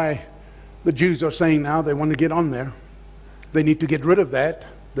that's why the Jews are saying now they want to get on there. They need to get rid of that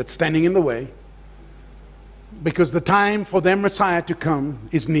that's standing in the way, because the time for their Messiah to come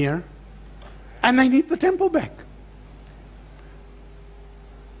is near, and they need the temple back.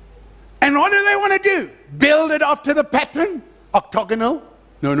 And what do they want to do? Build it after the pattern? Octagonal?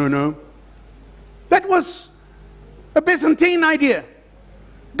 No, no, no. That was a Byzantine idea.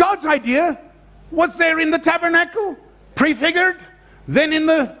 God's idea was there in the tabernacle, prefigured, then in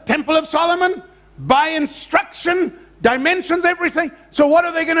the Temple of Solomon, by instruction, dimensions, everything. So what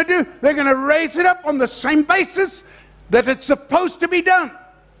are they going to do? They're going to raise it up on the same basis that it's supposed to be done.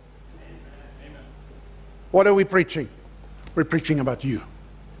 Amen. What are we preaching? We're preaching about you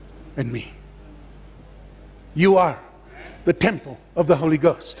and me. You are the temple of the Holy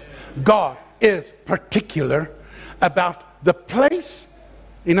Ghost. God is particular about the place.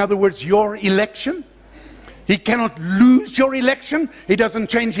 In other words, your election. He cannot lose your election. He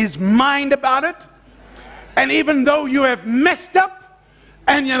doesn't change His mind about it. And even though you have messed up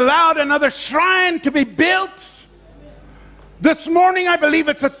and you allowed another shrine to be built, this morning I believe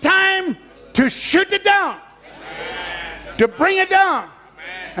it's a time to shoot it down, to bring it down,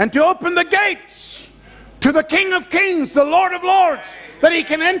 and to open the gates to the King of Kings, the Lord of Lords, that He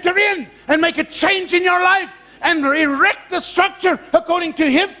can enter in and make a change in your life and erect the structure according to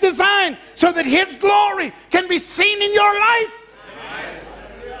His design, so that His glory can be seen in your life.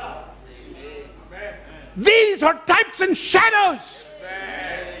 These are types and shadows.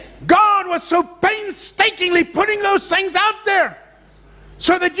 God was so painstakingly putting those things out there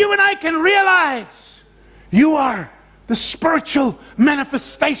so that you and I can realize you are the spiritual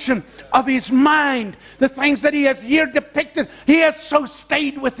manifestation of His mind. The things that He has here depicted, He has so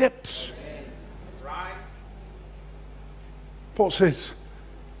stayed with it. That's right. Paul says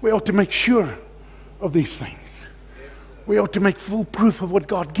we ought to make sure of these things. We ought to make full proof of what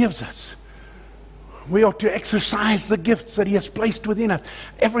God gives us. We ought to exercise the gifts that He has placed within us.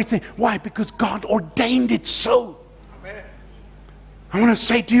 Everything. Why? Because God ordained it so. Amen. I want to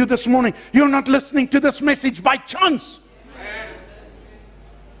say to you this morning, you're not listening to this message by chance. Amen.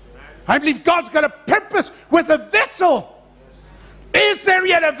 I believe God's got a purpose with a vessel. Is there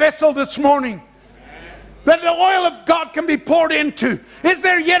yet a vessel this morning that the oil of God can be poured into? Is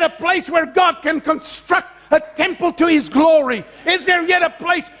there yet a place where God can construct a temple to His glory? Is there yet a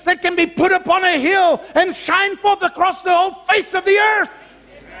place that can be put upon a hill and shine forth across the whole face of the earth?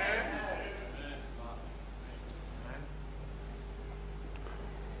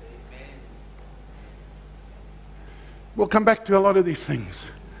 We'll come back to a lot of these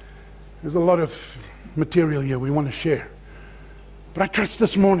things. There's a lot of material here we want to share. But I trust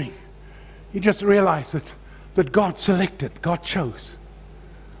this morning you just realize that God selected, God chose.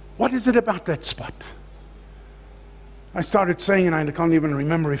 What is it about that spot? I started saying, and I can't even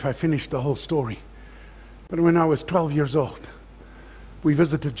remember if I finished the whole story, but when I was 12 years old, we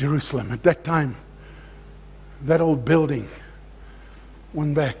visited Jerusalem. At that time, that old building,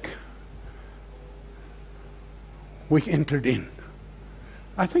 one back, we entered in.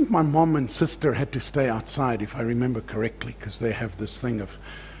 I think my mom and sister had to stay outside, if I remember correctly, because they have this thing of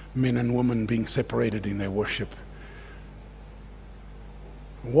men and women being separated in their worship.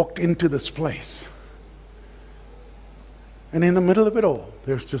 Walked into this place. And in the middle of it all,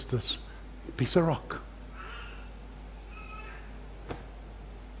 there's just this piece of rock.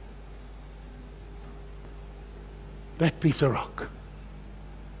 That piece of rock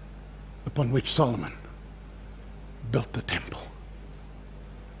upon which Solomon built the temple.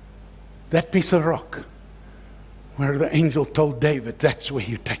 That piece of rock where the angel told David, that's where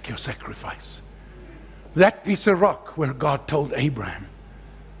you take your sacrifice. That piece of rock where God told Abraham,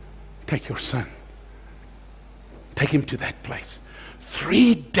 take your son. Take him to that place.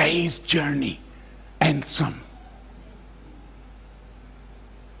 3 days journey and some.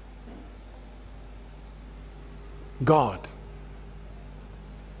 God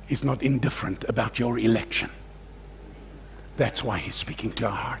is not indifferent about your election. That's why He's speaking to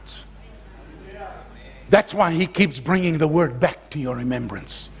our hearts. That's why He keeps bringing the word back to your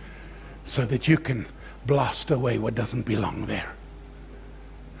remembrance, so that you can blast away what doesn't belong there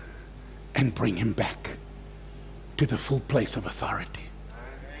and bring Him back to the full place of authority.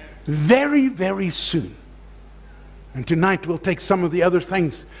 Very, very soon. And tonight we'll take some of the other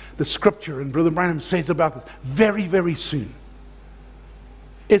things the scripture and Brother Branham says about this. Very, very soon,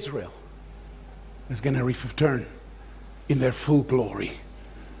 Israel is going to return in their full glory.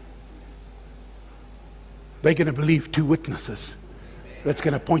 They're going to believe 2 witnesses. That's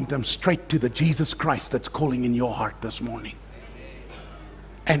going to point them straight to the Jesus Christ that's calling in your heart this morning.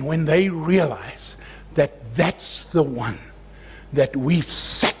 And when they realize that that's the one that we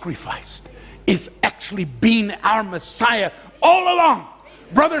sacrificed is actually being our Messiah all along.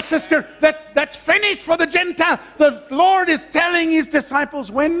 Brother, sister, that's finished for the Gentile. The Lord is telling His disciples,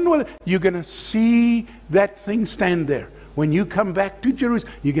 when will you're going to see that thing stand there. When you come back to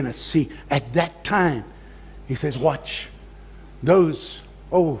Jerusalem, you're going to see at that time. He says, watch. Those,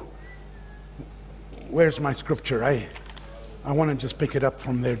 where's my scripture? I want to just pick it up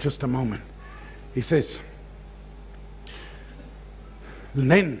from there just a moment. He says,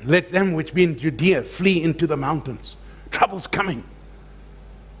 then let them which be in Judea flee into the mountains. Trouble's coming.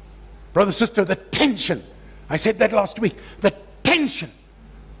 Brother, sister, the tension, I said that last week, the tension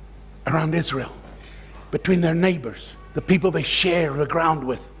around Israel, between their neighbors, the people they share the ground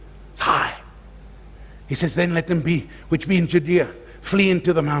with, it's high. He says, then let them be which be in Judea flee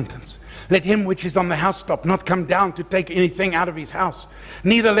into the mountains. Let him which is on the housetop not come down to take anything out of his house.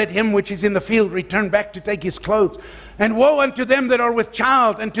 Neither let him which is in the field return back to take his clothes. And woe unto them that are with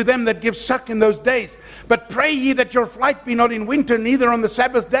child, and to them that give suck in those days. But pray ye that your flight be not in winter, neither on the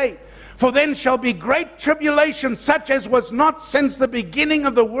Sabbath day. For then shall be great tribulation, such as was not since the beginning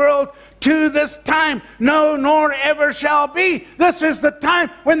of the world to this time. No, nor ever shall be. This is the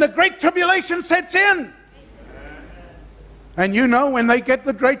time when the great tribulation sets in. And you know, when they get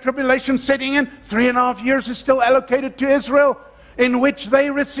the great tribulation setting in, 3.5 years is still allocated to Israel, in which they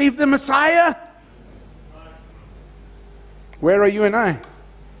receive the Messiah. Where are you and I?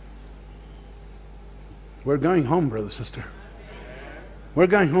 We're going home, brother, sister. We're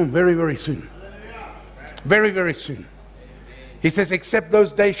going home very, very soon. Very, very soon. He says, except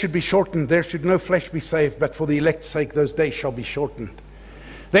those days should be shortened, there should no flesh be saved, but for the elect's sake those days shall be shortened.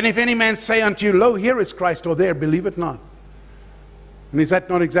 Then if any man say unto you, lo, here is Christ, or there, believe it not. And is that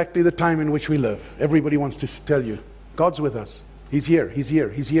not exactly the time in which we live? Everybody wants to tell you, God's with us. He's here, He's here,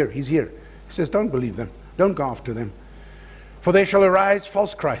 He's here, He's here. He says, don't believe them. Don't go after them. For there shall arise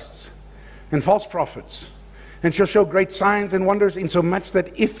false Christs and false prophets, and shall show great signs and wonders, insomuch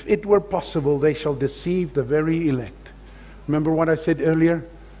that if it were possible, they shall deceive the very elect. Remember what I said earlier?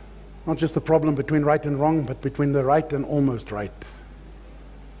 Not just the problem between right and wrong, but between the right and almost right.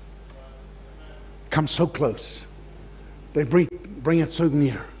 Come so close. They bring it so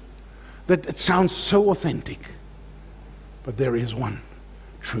near that it sounds so authentic. But there is one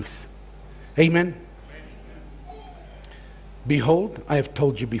truth. Amen? Behold, I have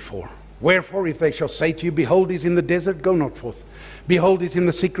told you before. Wherefore, if they shall say to you, behold, he's in the desert, go not forth. Behold, he's in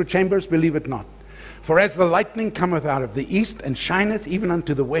the secret chambers, believe it not. For as the lightning cometh out of the east, and shineth even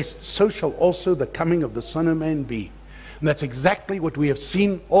unto the west, so shall also the coming of the Son of Man be. And that's exactly what we have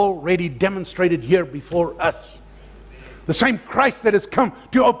seen already demonstrated here before us. The same Christ that has come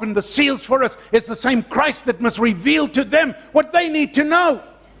to open the seals for us is the same Christ that must reveal to them what they need to know.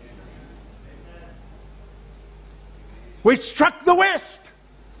 We struck the west.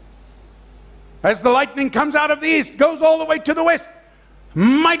 As the lightning comes out of the east, goes all the way to the west.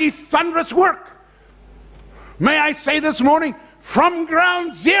 Mighty thunderous work. May I say this morning, from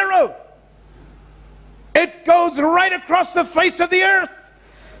ground zero, it goes right across the face of the earth.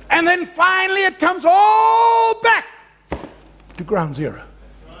 And then finally it comes all back to ground zero.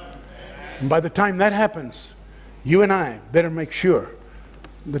 And by the time that happens, you and I better make sure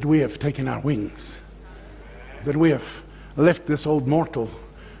that we have taken our wings, that we have left this old mortal,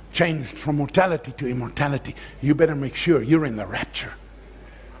 changed from mortality to immortality. You better make sure you're in the rapture.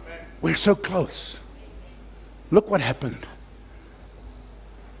 We're so close. Look what happened.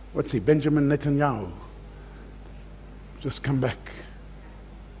 What's he? Benjamin Netanyahu. Just come back.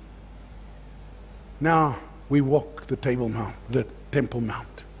 Now we walk the Temple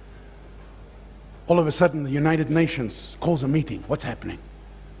Mount. All of a sudden, the United Nations calls a meeting. What's happening?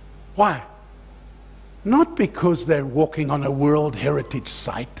 Why? Not because they're walking on a World Heritage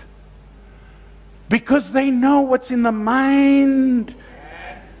Site. Because they know what's in the mind.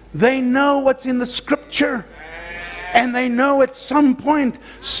 They know what's in the Scripture. And they know at some point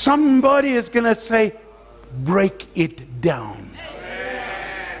somebody is going to say, break it down.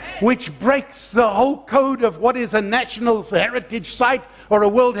 Which breaks the whole code of what is a national heritage site or a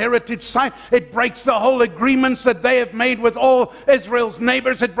World Heritage Site. It breaks the whole agreements that they have made with all Israel's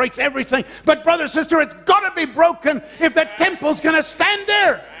neighbors. It breaks everything. But brother, sister, it's got to be broken if the temple's going to stand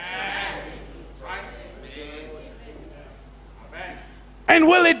there. And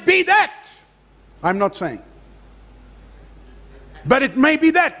will it be that? I'm not saying. But it may be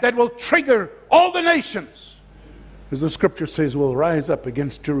that will trigger all the nations. As the Scripture says, will rise up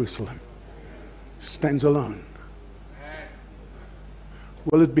against Jerusalem. Stands alone.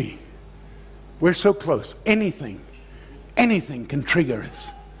 Will it be? We're so close. Anything can trigger us.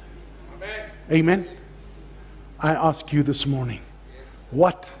 Amen? I ask you this morning,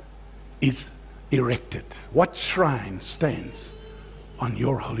 what is erected? What shrine stands on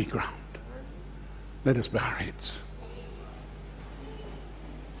your holy ground? Let us bow our heads.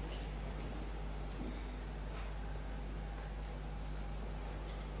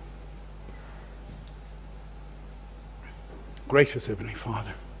 Gracious Heavenly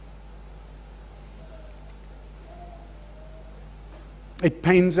Father, it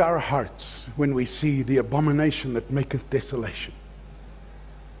pains our hearts when we see the abomination that maketh desolation,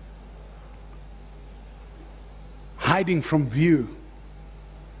 hiding from view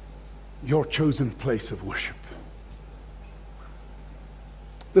your chosen place of worship,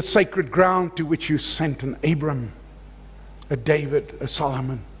 the sacred ground to which you sent an Abram, a David, a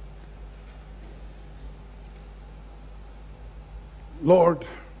Solomon. Lord,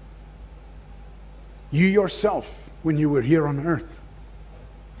 you yourself, when you were here on earth,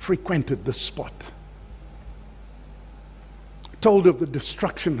 frequented the spot, told of the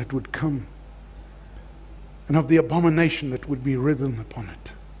destruction that would come and of the abomination that would be written upon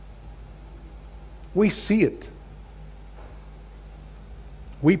it. We see it.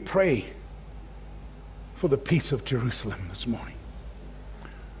 We pray for the peace of Jerusalem this morning.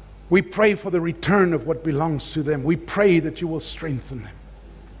 We pray for the return of what belongs to them. We pray that you will strengthen them.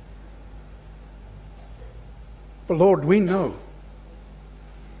 For Lord, we know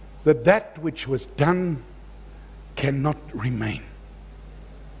that that which was done cannot remain.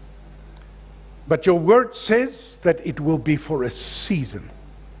 But your word says that it will be for a season.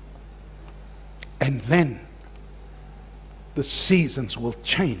 And then the seasons will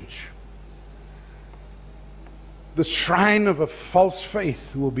change. The shrine of a false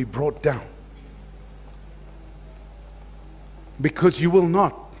faith will be brought down. Because you will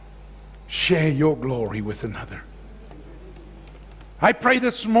not share your glory with another. I pray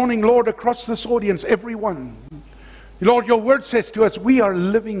this morning, Lord, across this audience, everyone, Lord, your word says to us, we are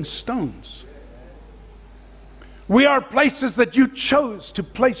living stones. We are places that you chose to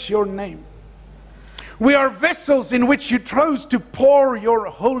place your name. We are vessels in which you chose to pour your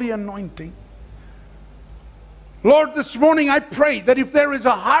holy anointing. Lord, this morning I pray that if there is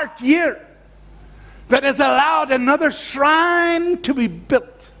a heart here that has allowed another shrine to be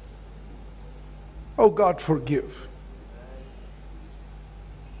built, oh God, forgive.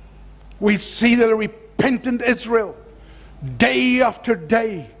 We see the repentant Israel day after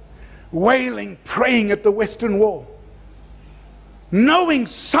day, wailing, praying at the Western Wall, knowing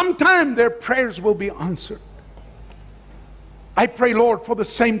sometime their prayers will be answered. I pray, Lord, for the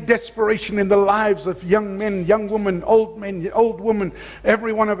same desperation in the lives of young men, young women, old women,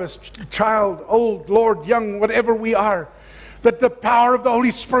 every one of us, child, old, Lord, young, whatever we are, that the power of the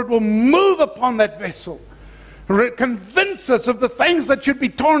Holy Spirit will move upon that vessel. Convince us of the things that should be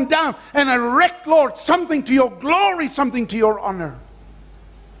torn down and erect, Lord, something to your glory, something to your honor.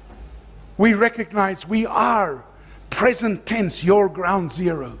 We recognize we are, present tense, your ground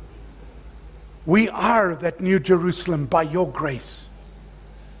zero. We are that New Jerusalem by your grace.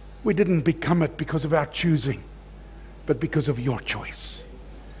 We didn't become it because of our choosing, but because of your choice.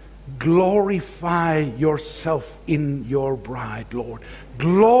 Glorify yourself in your bride, Lord.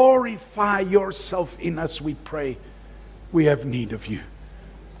 Glorify yourself in us, we pray. We have need of you.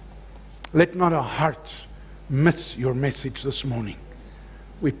 Let not our hearts miss your message this morning.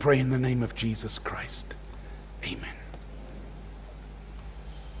 We pray in the name of Jesus Christ. Amen.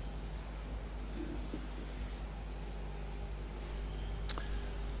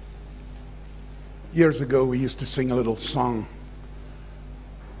 Years ago, we used to sing a little song.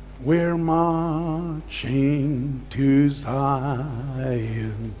 We're marching to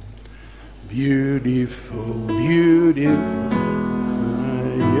Zion, beautiful, beautiful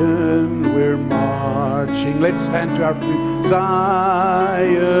Zion. We're marching. Let's stand to our feet.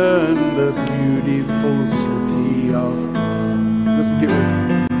 Zion, the beautiful city of. Just give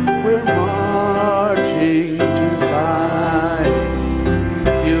it. We're marching to Zion,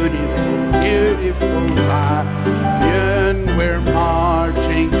 beautiful, beautiful Zion. We're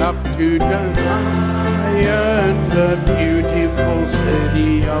marching up to Zion, the beautiful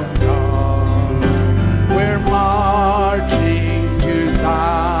city of God. We're marching to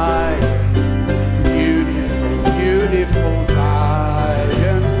Zion, beautiful, beautiful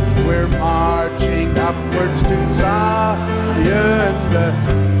Zion. We're marching upwards to Zion.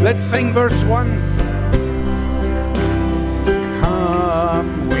 Let's sing verse 1.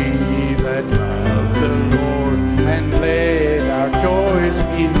 Come, we that love the Lord, and let our joys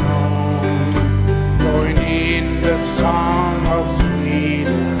be known. Join in the song of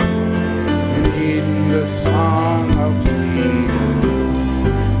freedom, in the song of freedom.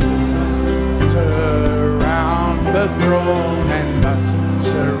 Surround the throne and thus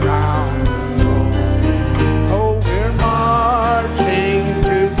surround the throne. Oh, we're marching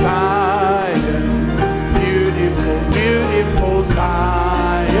to Zion,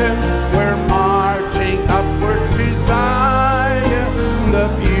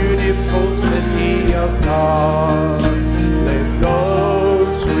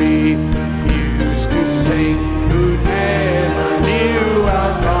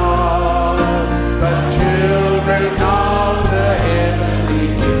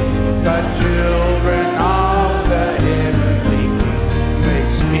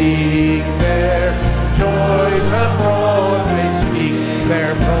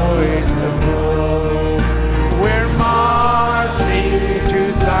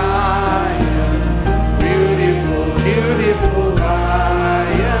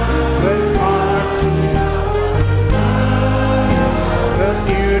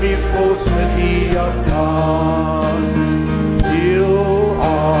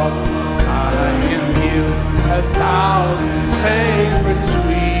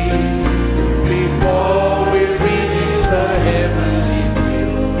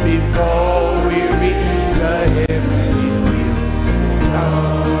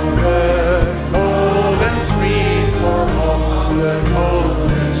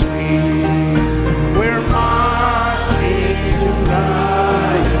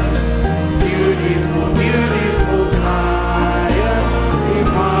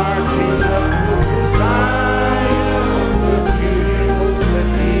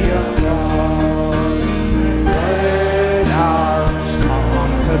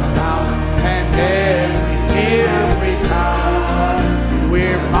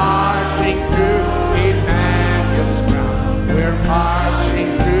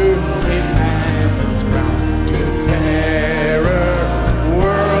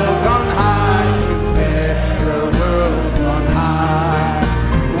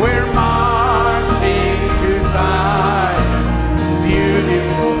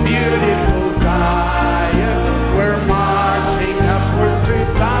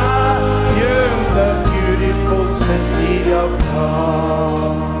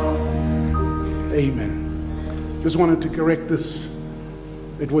 Just wanted to correct this.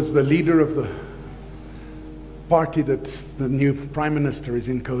 It was the leader of the party that the new prime minister is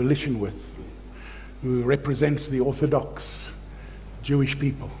in coalition with, who represents the Orthodox Jewish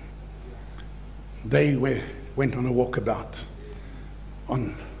people. They went on a walkabout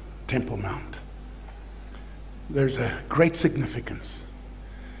on Temple Mount. There's a great significance.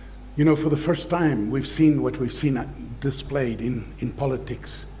 You know, for the first time, we've seen what we've seen displayed in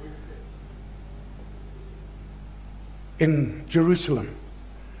politics. In Jerusalem,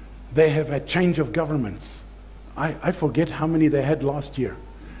 they have had change of governments. I forget how many they had last year.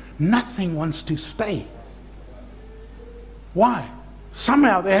 Nothing wants to stay. Why?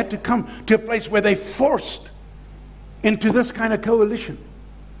 Somehow they had to come to a place where they forced into this kind of coalition.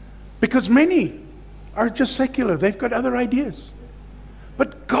 Because many are just secular. They've got other ideas.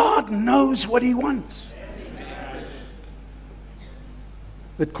 But God knows what He wants.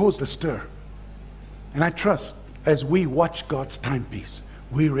 It caused a stir. And I trust as we watch God's timepiece,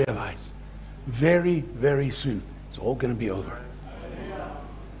 we realize very, very soon it's all going to be over.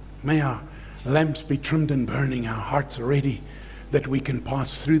 May our lamps be trimmed and burning, our hearts are ready, that we can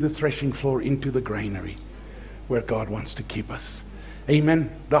pass through the threshing floor into the granary where God wants to keep us.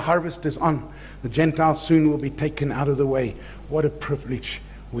 Amen. The harvest is on. The Gentiles soon will be taken out of the way. What a privilege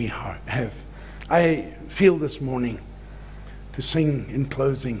we have. I feel this morning to sing in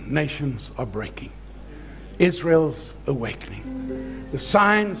closing, nations are breaking. Israel's awakening. The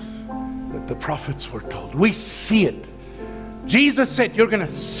signs that the prophets were told. We see it. Jesus said you're going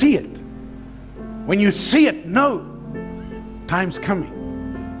to see it. When you see it, know time's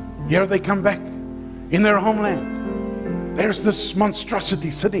coming. Here they come back in their homeland. There's this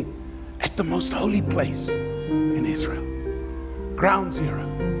monstrosity sitting at the most holy place in Israel. Ground zero.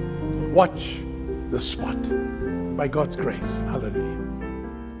 Watch the spot by God's grace. Hallelujah.